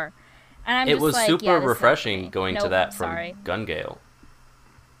 4, and I'm It just was like, super yeah, this is not for refreshing me. going Nope, to that from sorry. Gun Gale.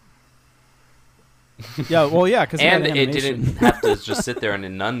 Yeah, well, yeah, because And it didn't have to just sit there and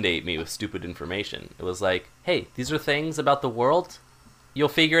inundate me with stupid information. It was like, hey, these are things about the world. You'll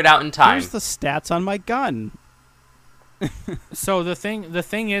figure it out in time. Here's the stats on my gun. So the thing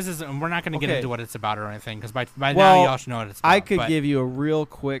is we're not going to get Okay. into what it's about or anything because by now Well, y'all should know what it's about. I could but- give you a real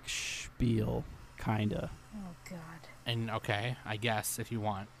quick spiel, kinda. Oh God. and okay, I guess if you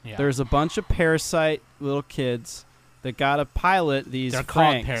want. Yeah. There's a bunch of parasite little kids that gotta pilot these They're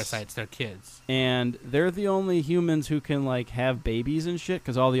called Franks. parasites. They're kids. And they're the only humans who can like have babies and shit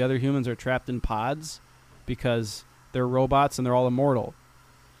because all the other humans are trapped in pods because they're robots and they're all immortal.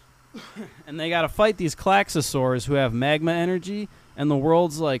 And they gotta fight these Klaxosaurs who have magma energy and the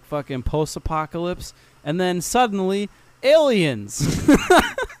world's like fucking post-apocalypse and then suddenly aliens.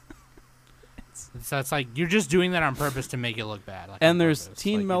 So it's like you're just doing that on purpose to make it look bad. Like, And on there's purpose.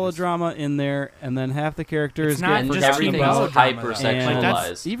 teen Like, you just- melodrama in there and then half the characters It's not get and just forgotten teen everything's about. melodrama, though. hyper-sexualized. Like,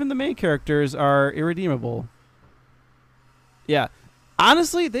 that's- Even the main characters are irredeemable. Yeah.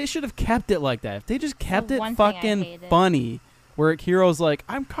 Honestly, they should have kept it like that. If they just kept The it one thing I fucking hated. funny, where Hiro's like,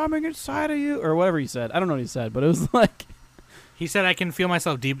 I'm coming inside of you, or whatever he said. I don't know what he said, but it was like, He said, "I can feel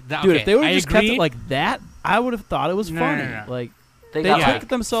myself deep." dude, Okay, if they would I have just agree. kept it like that, I would have thought it was No, funny. no. Like, They they got, took like,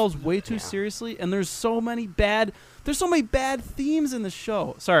 themselves way too yeah. seriously, and there's so many bad themes in the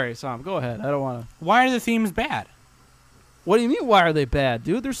show. Sorry, Sam, go ahead. I don't want to. Why are the themes bad? What do you mean, why are they bad,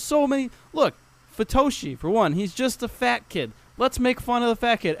 dude? There's so many. Look, Futoshi, for one, he's just a fat kid. Let's make fun of the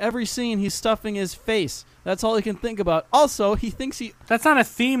fat kid. Every scene, he's stuffing his face That's all he can think about. Also, he thinks he. That's not a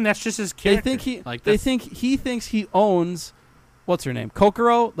theme. That's just his They character. think he. like They that's- think he thinks he owns. What's her name?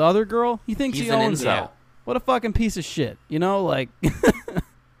 Kokoro, the other girl. He thinks He's he an owns incel. it. What a fucking piece of shit. You know, like.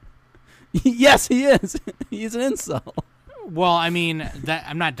 Yes, he is. He's an incel. Well, I mean, that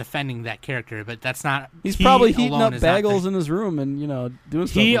I'm not defending that character, but that's not. He's he probably heating alone up is not the- bagels in his room and doing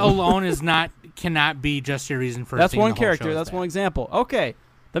stuff. He with them. alone is not cannot be just your reason for. That's thinking one the whole show character. is That's bad. one example. Okay,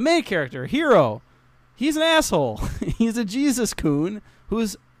 the main character, Hero. He's an asshole. He's a Jesus coon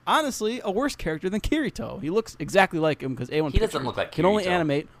who's honestly a worse character than Kirito. He looks exactly like him because A1 He doesn't Pictures look like can only Kirito.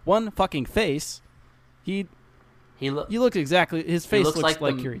 animate one fucking face. He looks exactly. His face looks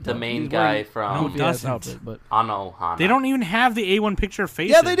like Kirito. the main He's guy wearing from No, it goofy-ass doesn't. outfit, but Anohana. They don't even have the A1 picture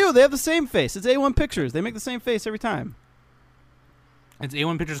faces. yeah, they do. They have the same face. It's A1 Pictures. They make the same face every time. It's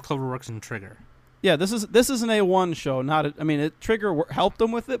A1 Pictures, CloverWorks, and Trigger. Yeah, this is an A1 show. Trigger helped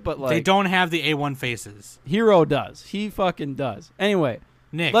them with it, but like They don't have the A1 faces. Hero does. He fucking does. Anyway,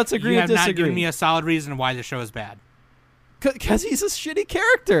 Nick, Let's agree you to have not disagree. given me a solid reason why the show is bad. because he's a shitty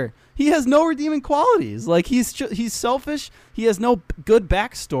character. He has no redeeming qualities. Like he's selfish. He has no good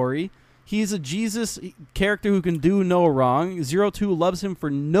backstory. He's a Jesus character who can do no wrong. 02 loves him for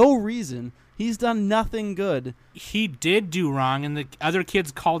no reason. He's done nothing good. He did do wrong, and the other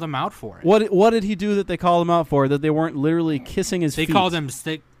kids called him out for it. What did he do that they called him out for? That they weren't literally kissing his They feet? called him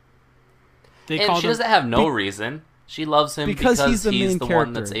stick. They And called she him. doesn't have no reason. She loves him because he's the main character.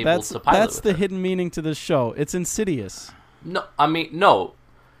 one that's able to pilot that's with the her. hidden meaning to this show. It's insidious. No, I mean no.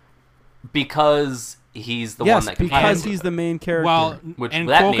 Because he's the yes, one that can because pilot he's with the main character. her. Well, Which and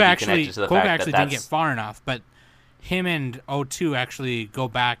that may Koka be actually, connected to the Koka fact that actually didn't get that's- far enough, but him and O2 actually go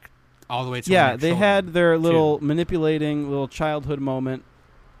back all the way to yeah, when they they're had children, their too. little manipulating little childhood moment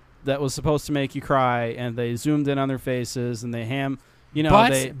that was supposed to make you cry, and they zoomed in on their faces and they But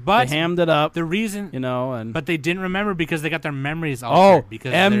they hammed it up, The reason, and but they didn't remember because they got their memories altered.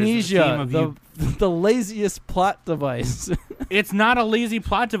 Because there's a theme amnesia, of you. the laziest plot device. It's not a lazy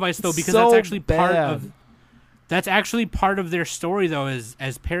plot device though, because So that's actually part bad. of. That's actually part of their story though, as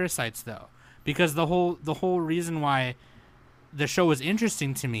parasites though, because the whole reason why the show was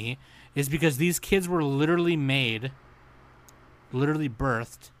interesting to me is because these kids were literally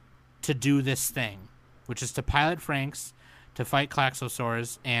birthed to do this thing, which is to pilot Franks, to fight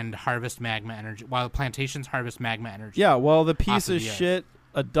Klaxosaurs, and harvest magma energy, while plantations harvest magma energy. Yeah, well, the piece of of the earth. shit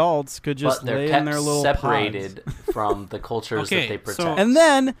adults could just but they're lay kept in their little separated pods. from the cultures Okay, that they so- protect. And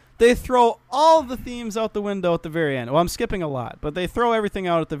then they throw all the themes out the window at the very end. Well, I'm skipping a lot, but they throw everything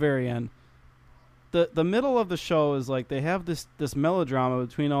out at the very end. The middle of the show is like they have this melodrama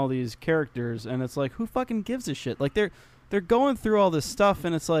between all these characters, and it's like, who fucking gives a shit? Like they're going through all this stuff,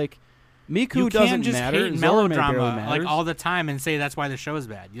 and it's like Miku You doesn't can't just matter. hate Zora barely melodrama matters. like all the time and say that's why the show is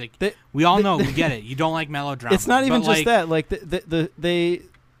bad. Like They- we all they- know, we get it. You don't like melodrama. It's not even but, just like, that. Like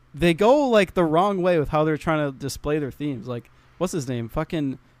they go like the wrong way with how they're trying to display their themes. Like what's his name?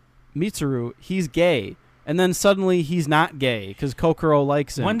 Fucking Mitsuru. He's gay, and then suddenly he's not gay because Kokoro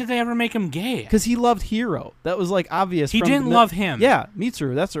likes him. When did they ever make him gay? Because he loved Hero. That was like obvious. He from didn't the love him. Yeah,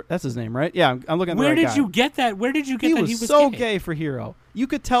 Mitsuru. That's his name, right? Yeah, I'm looking at the Where right did guy. you get that? Where did you get He that was he was so gay? gay for Hero. You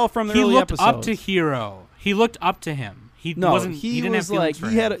could tell from the He early looked episodes. up to Hero. He looked up to him. He No, wasn't. he didn't was have like feelings for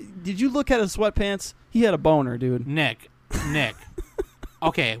he had. him. Did you look at his sweatpants? He had a boner, dude. Nick.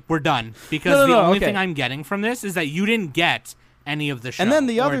 Okay, we're done because No, the only okay. thing I'm getting from this is that you didn't get any of the show. And then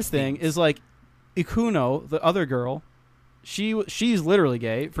the or other its thing themes. is like Ikuno, the other girl. She's literally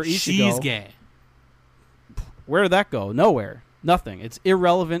gay for Ichigo. she's gay. Where did that go? Nowhere. Nothing. It's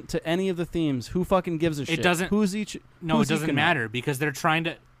irrelevant to any of the themes. Who fucking gives a shit? doesn't- Who's each? No, who's it doesn't Ikuno? matter because they're trying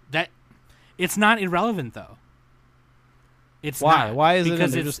to that. It's not irrelevant though. It's Why? not, Why is it?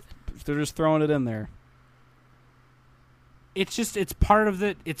 because In? They're just throwing it in there. it's part of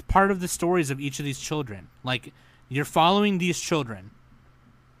the stories of each of these children. Like you're following these children.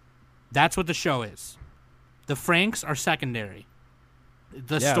 That's what the show is. The Franks are secondary.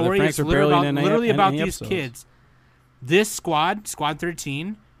 The Yeah, the story Franks is are barely in literally any about these episodes. kids. This squad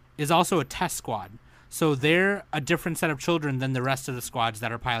 13, is also a test squad. So they're a different set of children than the rest of the squads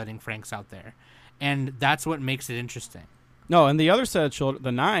that are piloting Franks out there. And that's what makes it interesting. No, and the other set of children,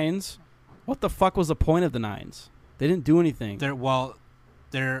 the Nines. What the fuck was the point of the Nines? They didn't do anything. They're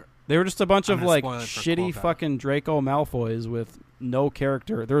They were just a bunch I'm of gonna like spoil it for shitty Quokka. fucking Draco Malfoys with no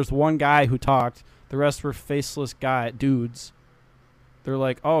character. There was one guy who talked. The rest were faceless dudes. They're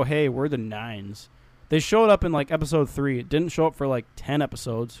like, oh hey, we're the Nines. They showed up in like episode 3. It didn't show up for like 10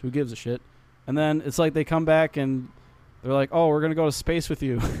 episodes. Who gives a shit? And then it's like they come back and they're like, oh, we're gonna go to space with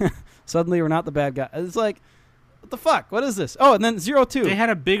you. Suddenly we're not the bad guy. It's like, what the fuck? What is this? Oh, and then 02. They had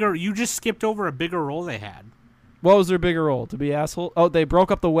a bigger. You just skipped over a bigger role they had. What was their bigger role? To be asshole? Oh, they broke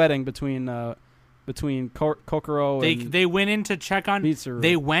up the wedding between Kokoro and They went in to check on. Mitsuru.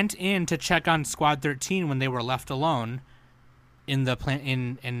 They went in to check on Squad 13 when they were left alone in the plant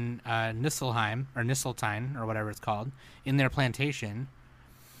in Nisselheim or Nisseltine or whatever it's called in their plantation.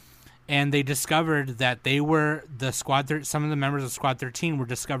 And they discovered that they were some of the members of Squad 13 were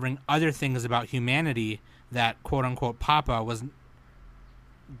discovering other things about humanity that quote unquote Papa was.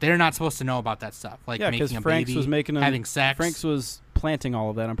 They're not supposed to know about that stuff, like making a Franks baby, was making having sex. Franks was planting all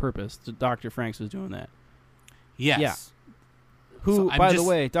of that on purpose. Dr. Franks was doing that. Yes. Yeah. Who, So by the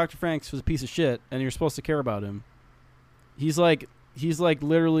way, Dr. Franks was a piece of shit, and you're supposed to care about him. He's like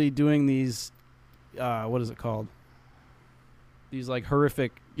literally doing these, what is it called? These like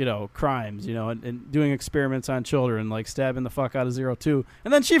horrific, crimes, and doing experiments on children, like stabbing the fuck out of 02,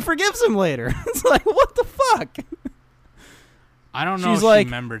 and then she forgives him later. It's like, what the fuck? I don't know. She's if like, she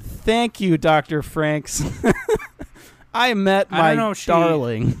remembered. Thank you, Dr. Franks. I met my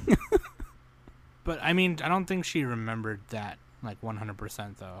darling. But I mean, I don't think she remembered that like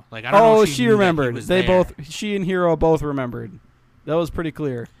 100% though. Like I don't know. Oh, if she knew that he remembered. was They there. she and Hiro both remembered. That was pretty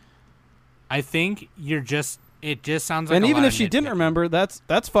clear. I think it just sounds like. And a even lot if of she didn't nitpicking. remember, that's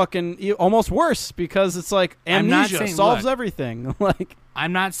fucking almost worse because it's like I'm not amnesia saying- solves look. everything. Like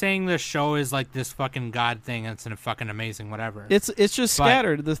I'm not saying the show is like this fucking god thing. And it's a fucking amazing whatever. it's just But-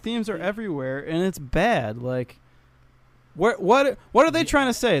 scattered. The themes are everywhere, and it's bad. Like, what are they trying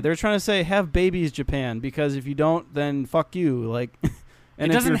to say? They're trying to say have babies, Japan, because if you don't, then fuck you. Like, and it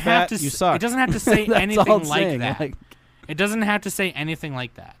if doesn't you're have fat, to. you s- suck. It doesn't have to say That's anything all it's like saying. that. Like, It doesn't have to say anything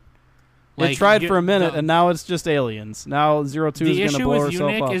like that. it tried you- for a minute, the- and now it's just aliens. Now 02 is The going to issue blow with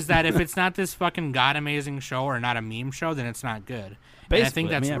herself Unique up. is that if it's not this fucking god amazing show or not a meme show, then it's not good. And I think Basically,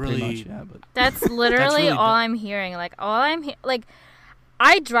 that's yeah, pretty really. much, yeah, but That's literally really all dumb. I'm hearing. Like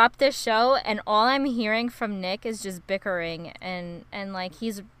I dropped this show, and all I'm hearing from Nick is just bickering, and like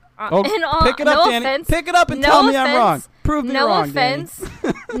he's. Oh, and all, pick it up, no Danny. offense, Pick it up and no tell me I'm offense, wrong. Prove me no wrong, Danny. offense,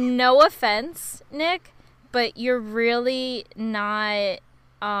 no offense, Nick, but you're really not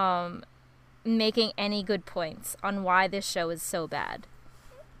making any good points on why this show is so bad.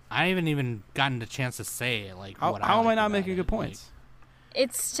 I haven't even gotten the chance to say like How what am I like not about making it. good points?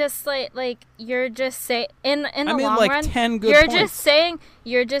 It's just like you're just saying in the I made long like run, 10 good you're points.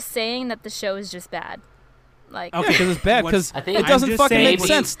 just saying that the show is just bad. Like Okay. Yeah, because it's bad. What's- Because I think- it doesn't I'm just fucking saying- make Maybe-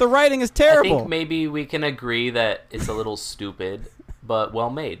 sense. The writing is I terrible. think maybe we can agree that it's a little stupid, but well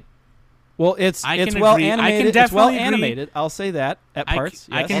made. Well, it's I can well agree. I can animated. It's well definitely agree. animated. I'll say that at parts.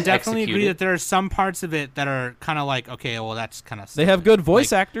 I yes. can And definitely agree executed. that there are some parts of it that are kind of like, okay, well, that's kind of. They have good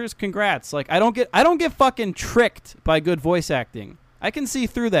voice actors. Congrats. Like I don't get fucking tricked by good voice acting. I can see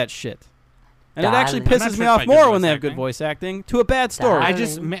through that shit. And it actually Darling. I'm not pisses me tricked off by good more when voice they have good acting. voice acting to a bad story. I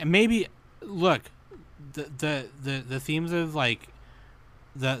just maybe look the themes of like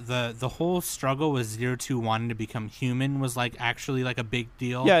the whole struggle with 02 wanting to become human was like actually like a big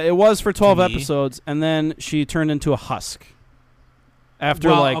deal. Yeah, it was for 12 me. episodes, and then she turned into a husk. After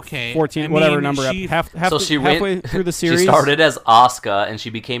Well, like okay. 14, I whatever mean, number, she- So she halfway went through the series. She started as Asuka and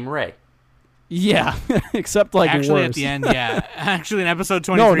she became Rey. Yeah, except like actually worse. at the end, yeah. Actually, in episode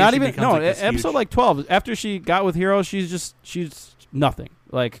 23, No, not she even becomes, no. like, this Episode huge- like 12. After she got with Hero, she's nothing.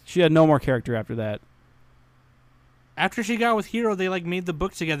 Like she had no more character after that. After she got with Hero, they like made the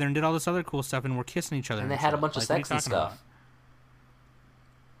book together and did all this other cool stuff and were kissing each other. And they had a shit. bunch of Like, what are you sex and talking stuff. about?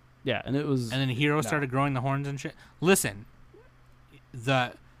 Yeah, and it was. And then Hero started growing the horns and shit. Listen,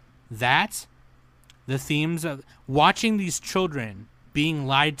 the themes of watching these children being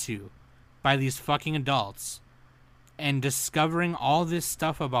lied to by these fucking adults and discovering all this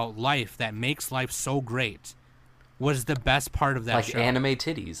stuff about life that makes life so great was the best part of that Like show. anime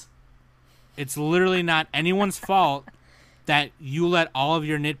titties. It's literally not anyone's fault that you let all of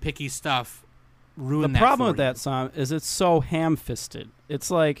your nitpicky stuff ruin the that problem for with that you. song is it's so ham-fisted.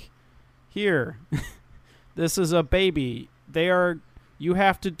 It's like, here, this is a baby. You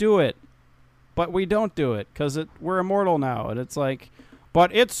have to do it, but we don't do it because we're immortal now. And it's like,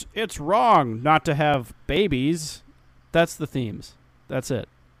 but it's wrong not to have babies. That's the themes. That's it.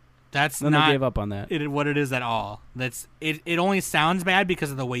 That's Then not they gave up on that. what it is at all. That's it. It only sounds bad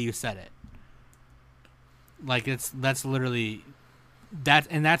because of the way you said it. Like that's literally that,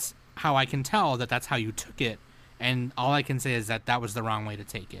 and that's how I can tell that that's how you took it. And all I can say is that was the wrong way to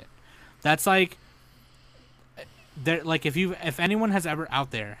take it. That's like there. Like if anyone has ever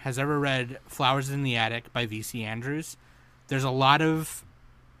out there has ever read Flowers in the Attic by V.C. Andrews, there's a lot of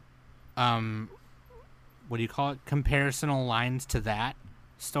what do you call it? Comparisonal lines to that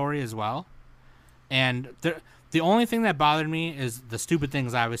story as well. And The only thing that bothered me is the stupid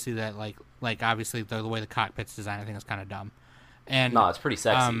things. Obviously, that obviously the way the cockpit's designed, I think is kind of dumb. And No, it's pretty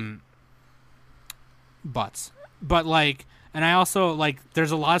sexy. Butts, but like, and I also like.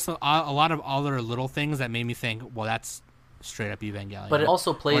 There's a lot of other little things that made me think, well, that's straight up Evangelion. But it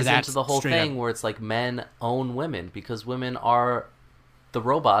also plays that's into the whole straight thing up- where it's like men own women because women are the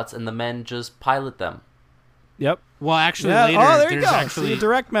robots and the men just pilot them. Yep. Well, actually, Yeah. later Oh, there you there's go. actually See, a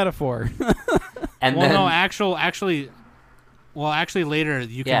direct metaphor. And well, then no, actually, later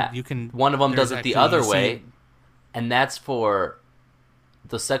you can yeah, you can. one of them there's does it the actually- other you see- way, and that's for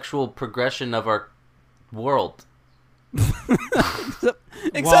the sexual progression of our world.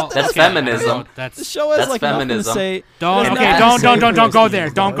 Except Well, that That's okay, I don't feminism. know, the That's show has That's like nothing to feminism. say. don't And okay. that's Don't the go same there.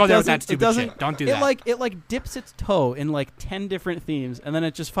 thing. Don't go there with It that doesn't- stupid shit. Don't do it that. It dips its toe in like 10 different themes, and then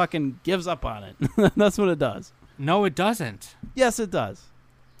it just fucking gives up on it. That's what it does. No, it doesn't. Yes, it does.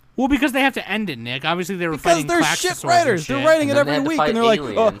 Well, because they have to end it, Nick. Obviously, they were Because fighting they're Klaxosaurs shit and writers. They're shit. writing And it then they every had to week, fight and they're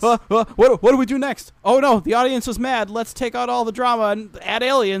like, aliens. what do we do next? Oh no, the audience was mad. Let's take out all the drama and add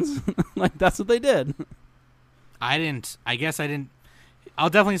aliens. Like that's what they did. I guess I didn't. I'll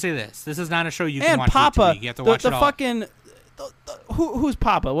definitely say this. This is not a show you can And watch week to Papa, week. You have to watch the it all. fucking who's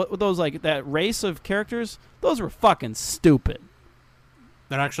Papa? What those like that race of characters? Those were fucking stupid.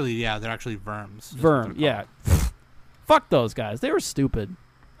 They're actually verms. is what Verm, they're yeah. called. Fuck those guys. They were stupid.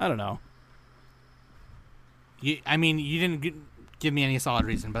 I don't know. You didn't give me any solid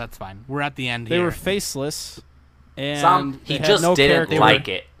reason, but that's fine. We're at the end They here. were faceless, and He they had just no didn't character. like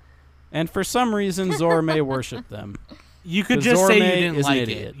it. And for some reason, Zora May worshipped them. You could 'Cause just say you Zorme didn't is an like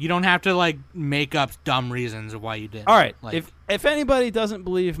idiot. it. You don't have to like make up dumb reasons of why you did. All right, Like, if anybody doesn't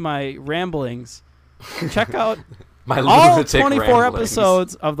believe my ramblings, check out My all lunatic 24 ramblings.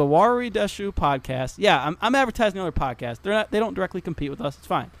 episodes of the Warui Deshu podcast. Yeah, I'm advertising other podcasts. They don't directly compete with us. It's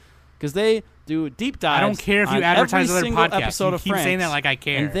fine because they do deep dives. I don't care if you on advertise every other single podcasts. episode You of keep saying that Franks, like I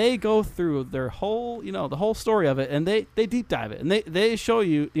care. and they go through their whole, the whole story of it, and they deep dive it, and they show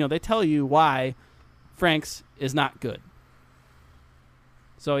you, they tell you why Franks is not good.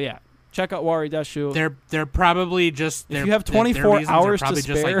 So yeah, check out Warui Deshu. They're probably just. If you have their 24 reasons are hours to probably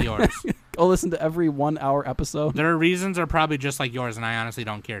just spare, like yours. Go listen to every 1 hour episode. Their reasons are probably just like yours, and I honestly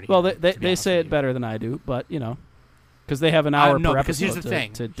don't care to hear Well, them, they to be honest say with it you. better than I do, but because they have an hour No, per because episode. here's the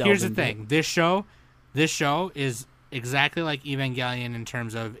thing. To delve Here's the into thing. it. This show is exactly like Evangelion in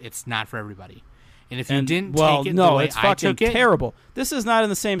terms of it's not for everybody. And if you And, didn't well, take it no, the way it's I fucking took it, terrible. This is not in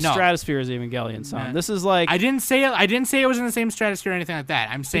the same No. stratosphere as Evangelion, son. Nah. This is like I didn't say it was in the same stratosphere or anything like that.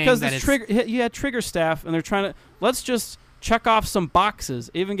 I'm saying because that this it's you had trigger staff, and they're trying to let's just check off some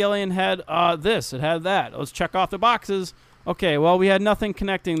boxes. Evangelion had this, it had that. Let's check off the boxes. Okay, well, we had nothing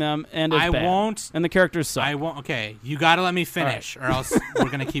connecting them, and it's I bad. won't. And the characters suck. I won't. Okay, you got to let me finish, or else we're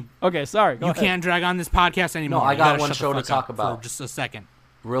gonna keep. Okay, sorry. Go You ahead. can't drag on this podcast anymore. No, I You got gotta one shut the show to fuck talk up about. for just a second.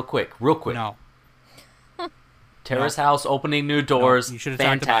 Real quick. No, Terrace House opening new doors. you should've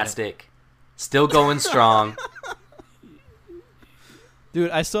talked about it. Fantastic. Still going strong. Dude,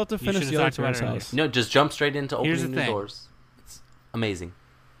 I still have to You finish should've the other talked about Terrace it earlier. House. No, just jump straight into Here's opening the new thing. doors. It's amazing.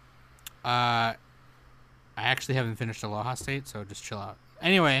 I actually haven't finished Aloha State, so just chill out.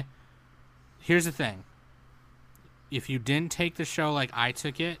 Anyway, here's the thing. If you didn't take the show like I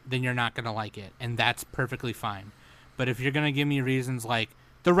took it, then you're not going to like it, and that's perfectly fine. But if you're going to give me reasons like,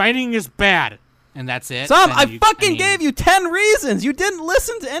 the writing is bad, and that's it. Sam, then I mean, gave you 10 reasons. You didn't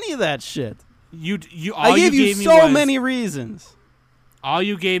listen to any of that shit. All I gave you gave me so was- many reasons. All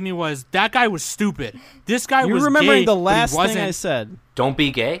you gave me was, that guy was stupid. This guy You're was remembering gay, the but he last thing wasn't. I said. Don't be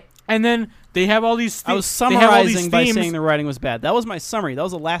gay. And then they have all these I was they have all these summarizing by themes. saying the writing was bad. That was my summary. That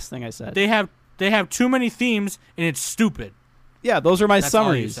was the last thing I said. They have too many themes, and it's stupid. Yeah, those are my That's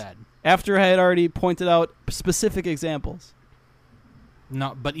all you summaries. said. After I had already pointed out specific examples.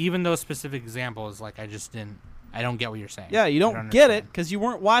 No, but even those specific examples, like I don't get what you're saying. Yeah, you I don't get it understand. because you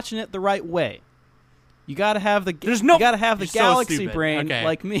weren't watching it the right way. You gotta have the There's no- you gotta have the You're so galaxy stupid. brain Okay.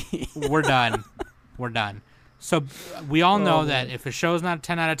 like me. We're done. We're done. So we all know that if a show's not a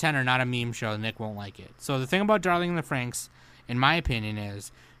 10 out of 10 or not a meme show, Nick won't like it. So the thing about Darling in the Franxx, in my opinion,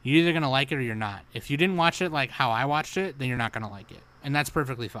 is you're either going to like it or you're not. If you didn't watch it like how I watched it, then you're not going to like it. And that's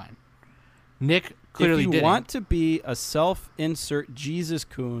perfectly fine. Nick clearly if you didn't. want to be a self-insert Jesus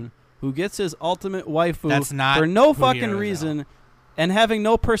coon who gets his ultimate waifu That's not for no who fucking Hero is, reason and having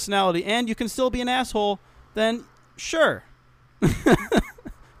no personality, and you can still be an asshole, then sure.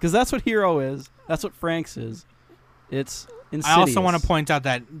 Because that's what Hero is. That's what Franks is. It's insidious. I also want to point out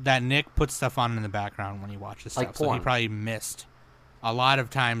that Nick puts stuff on in the background when he watches Like stuff. So he porn. probably missed a lot of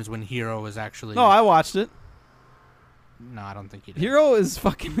times when Hero was actually... No, I watched it. No, I don't think he did. Hero is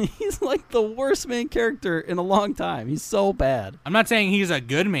fucking. He's like the worst main character in a long time. He's so bad. I'm not saying he's a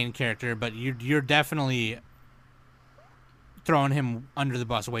good main character, but you're definitely throwing him under the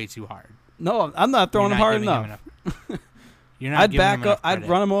bus way too hard. No, I'm not throwing You're him not hard giving him enough. You're not I'd giving back him up. enough I'd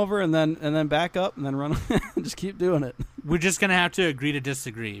credit. run him over and then back up and then run. Just keep doing it. We're just gonna have to agree to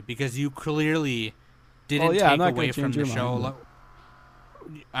disagree because you clearly didn't Oh, yeah, I'm take not gonna away from change the your show. mind,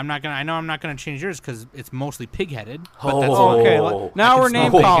 I'm not gonna. I know I'm not gonna change yours because it's mostly pig-headed. Oh, Okay, now we're can name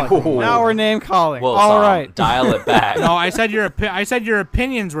still- calling. Now we're name calling. Well, All Sam, right. dial it back. No, I said your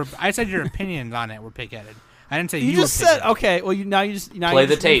opinions were. I said your opinions on it were pig-headed. I didn't say You you just were said pig-headed. okay. Well, now you just Play you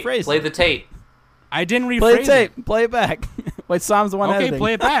the just tape. rephrased Play it. the tape. I didn't rephrase Play the tape. it. Play it back. Wait, Sam's the one Okay, editing.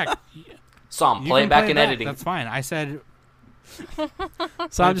 play it back. Sam, You play can it back in editing. That's fine. I said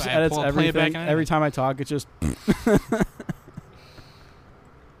Sam just I edits play it back everything. in Every time I talk, it's just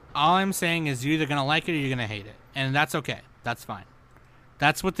all I'm saying is you're either gonna like it or you're gonna hate it, and that's okay. That's fine.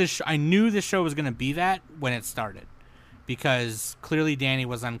 That's what this. I knew this show was gonna be that when it started, because clearly Danny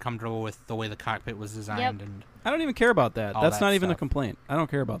was uncomfortable with the way the cockpit was designed, and I don't even care about that. All That's that not even a stuff. complaint. I don't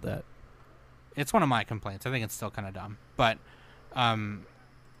care about that. it's one of my complaints. I think it's still kind of dumb, but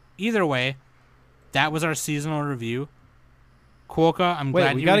either way, that was our seasonal review. Quokka, I'm Wait,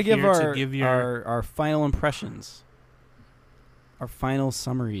 glad we you got were to give here our, to give your our final impressions, our final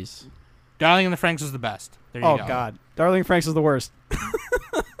summaries. Darling in the Franks was the best. There you Oh go. God, Darling Franks is the worst.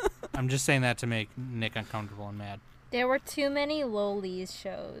 I'm just saying that to make Nick uncomfortable and mad. There were too many lowlies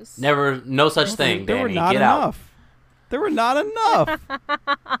shows. Never, no such thing, There were Danny. not Get out. enough. There were not enough.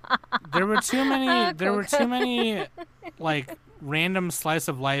 There were too many. There were Coca. too many, like random slice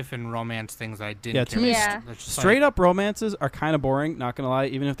of life and romance things that I didn't. Yeah, care too many about. Yeah. That's just Straight like- up romances are kind of boring. Not gonna lie,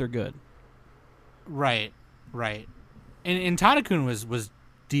 even if they're good. Right, right. And Tadakun was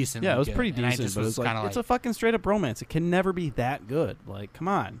decent. Yeah, it was pretty And I decent, just but was it's like kind of it's a fucking straight up romance. It can never be that good. Like, come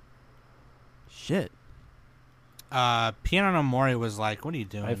on. Shit. Piano no Mori was like, "What are you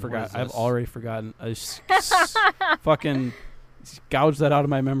doing?" I What forgot. is I've this?" already forgotten. I fucking gouged that out of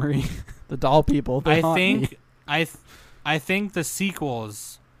my memory. The doll people. They I haunt me. think I think the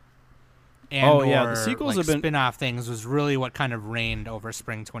sequels and Oh, yeah, the or, sequels like, have been- spin-off things was really what kind of reigned over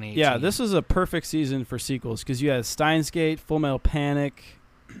spring 2018. Yeah, this was a perfect season for sequels because you had Steins Gate, Full Metal Panic,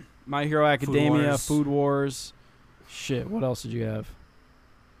 My Hero Academia, Wars. Food Wars. Shit, what else did you have?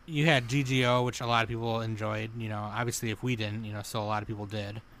 You had GGO, which a lot of people enjoyed. You know, obviously if we didn't, still a lot of people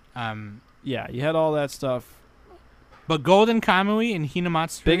did. Yeah, you had all that stuff. But Golden Kamui and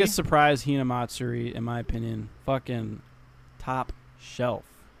Hinamatsuri. Biggest surprise, Hinamatsuri, in my opinion. Fucking top shelf.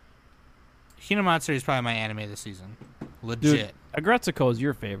 Hinamatsuri is probably my anime this season. Legit. Agretsuko is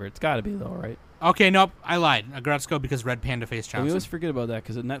your favorite. It's got to be, though, right? Okay, nope, I lied. Agretsuko because Red Panda Face We Johnson. always forget about that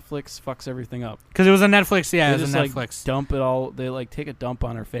because Netflix fucks everything up. Because it was on Netflix. Yeah, They it was just, on like, Netflix. dump it all. They, like, take a dump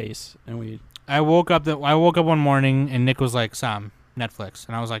on our face, and we... I woke up one morning and Nick was like, "Sam, Netflix,"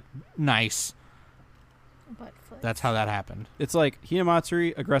 and I was like, "Nice." Butt flips. That's how that happened. It's like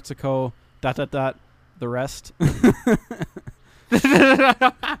Hinamatsuri, Agretsuko, ... the rest.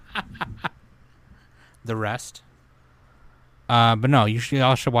 The rest. But no,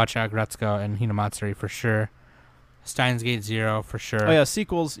 y'all should watch Agretsuko and Hinamatsuri for sure. Steins Gate Zero for sure. Oh, yeah,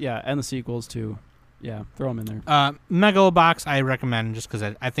 sequels. Yeah, and the sequels, too. Yeah, throw them in there. Megalobox I recommend just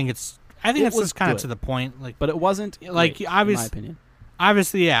because I think it's It it's was just kind of good. to the point. Like But it wasn't, Like, great, obvious- in my opinion.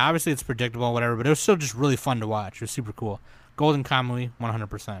 obviously it's predictable and whatever, but it was still just really fun to watch. It was super cool. Golden Kamui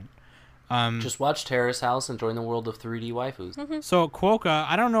 100%. Just watch Terrace House and join the world of 3D waifus. So Quokka,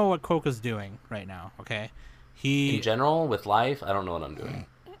 I don't know what Quokka's doing right now. Okay, In general, with life, I don't know what I'm doing.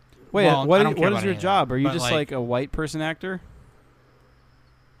 Wait, Well, I what don't care is about your any of job? that, Are you but, just like- like a white person actor?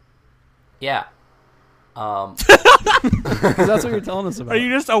 Yeah. Because that's what you're telling us about. Are you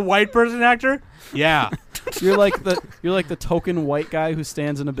just a white person actor? Yeah. You're like the token white guy who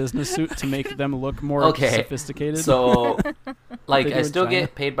stands in a business suit to make them look more Okay, sophisticated. So, like, They do I in still China.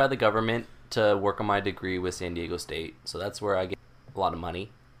 get paid by the government to work on my degree with San Diego State. So that's where I get a lot of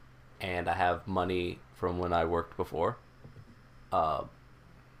money. And I have money from when I worked before. But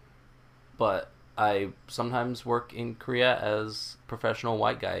I sometimes work in Korea as professional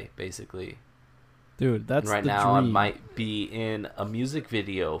white guy, basically. Dude, that's And right the now, dream. I might be in a music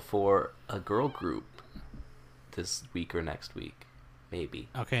video for a girl group this week or next week, maybe.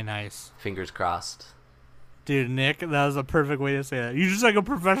 Okay, nice. Fingers crossed. Dude, Nick, that was a perfect way to say that. You're just like a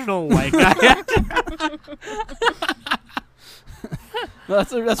professional white guy actor.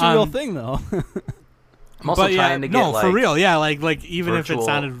 That's a real Um, thing, though. I'm also But yeah, trying to get no, like for real, yeah, like even if virtual- it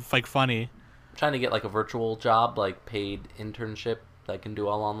sounded like funny. trying to get like a virtual job, like paid internship that I can do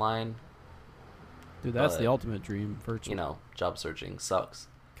all online. Dude, that's But, the ultimate dream. Virtual. You know, job searching sucks.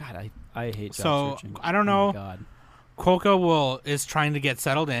 God, I hate job So, searching. I don't Oh know. my God. Quokka is trying to get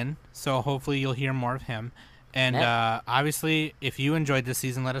settled in, so hopefully you'll hear more of him. And obviously, if you enjoyed this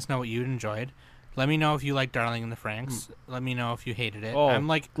season, let us know what you enjoyed. Let me know if you like Darling in the Franxx. Let me know if you hated it. Oh, I'm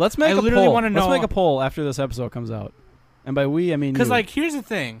like, let's make I a literally poll. want to know. Let's make a poll after this episode comes out. And by we, I mean Because you. like, here's the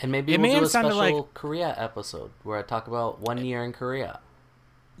thing. And maybe it we'll may do a have sounded special like Korea episode where I talk about 1 year in Korea.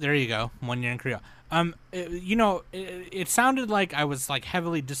 there you go, 1 year in Korea. It sounded like I was like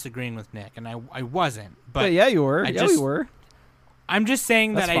heavily disagreeing with Nick, and I wasn't. But yeah, you were. I Yeah, just- we were. I'm just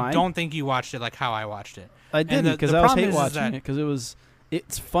saying That's that I fine. don't think you watched it like how I watched it. I didn't because the I was problem hate is watching that- it because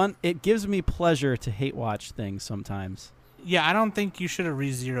it's fun. It gives me pleasure to hate watch things sometimes. Yeah, I don't think you should have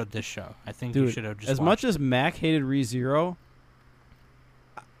re-zeroed this show. I think you Dude, should have just as much as Mac hated ReZero,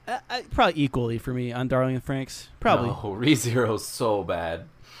 probably equally for me on Darling and Franks. Probably. No, ReZero's so bad.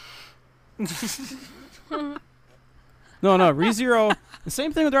 No, ReZero. The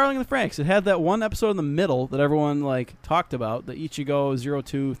same thing with Darling and the Franks. It had that one episode in the middle that everyone like talked about, the Ichigo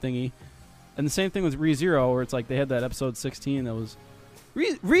 02 thingy, and the same thing with ReZero, where it's like they had that episode 16 that was.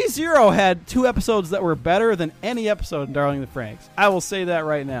 ReZero had 2 episodes that were better than any episode in Darling and the Franks. I will say that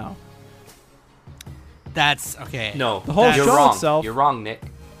right now. That's okay. No, The whole you're show wrong. itself- You're wrong, Nick.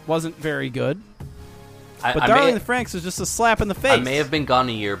 Wasn't very good. I, But I Darling may, and the Franks is just a slap in the face. I may have been gone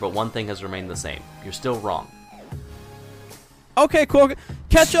a year, but one thing has remained the same. You're still wrong. Okay, cool.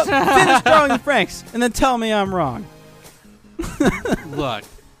 Catch up, finish Darling and the Franks, and then tell me I'm wrong. Look,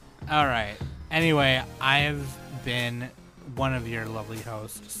 all right. Anyway, I have been one of your lovely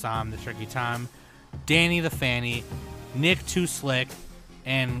hosts, Sam the Turkey Tom, Danny the Fanny, Nick Too Slick,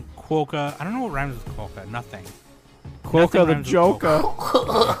 and Quokka. I don't know what rhymes with Quokka. Nothing. Quokka the rhymes with Joker.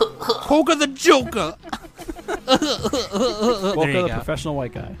 Quokka the Joker. Quokka There you the go. professional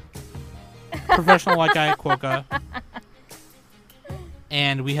white guy. Professional white guy, Quokka.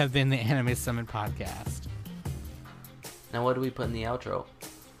 And we have been the Anime Summit Podcast. Now, what do we put in the outro?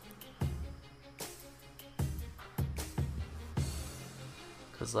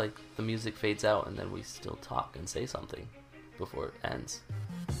 Because, like, the music fades out and then we still talk and say something before it ends.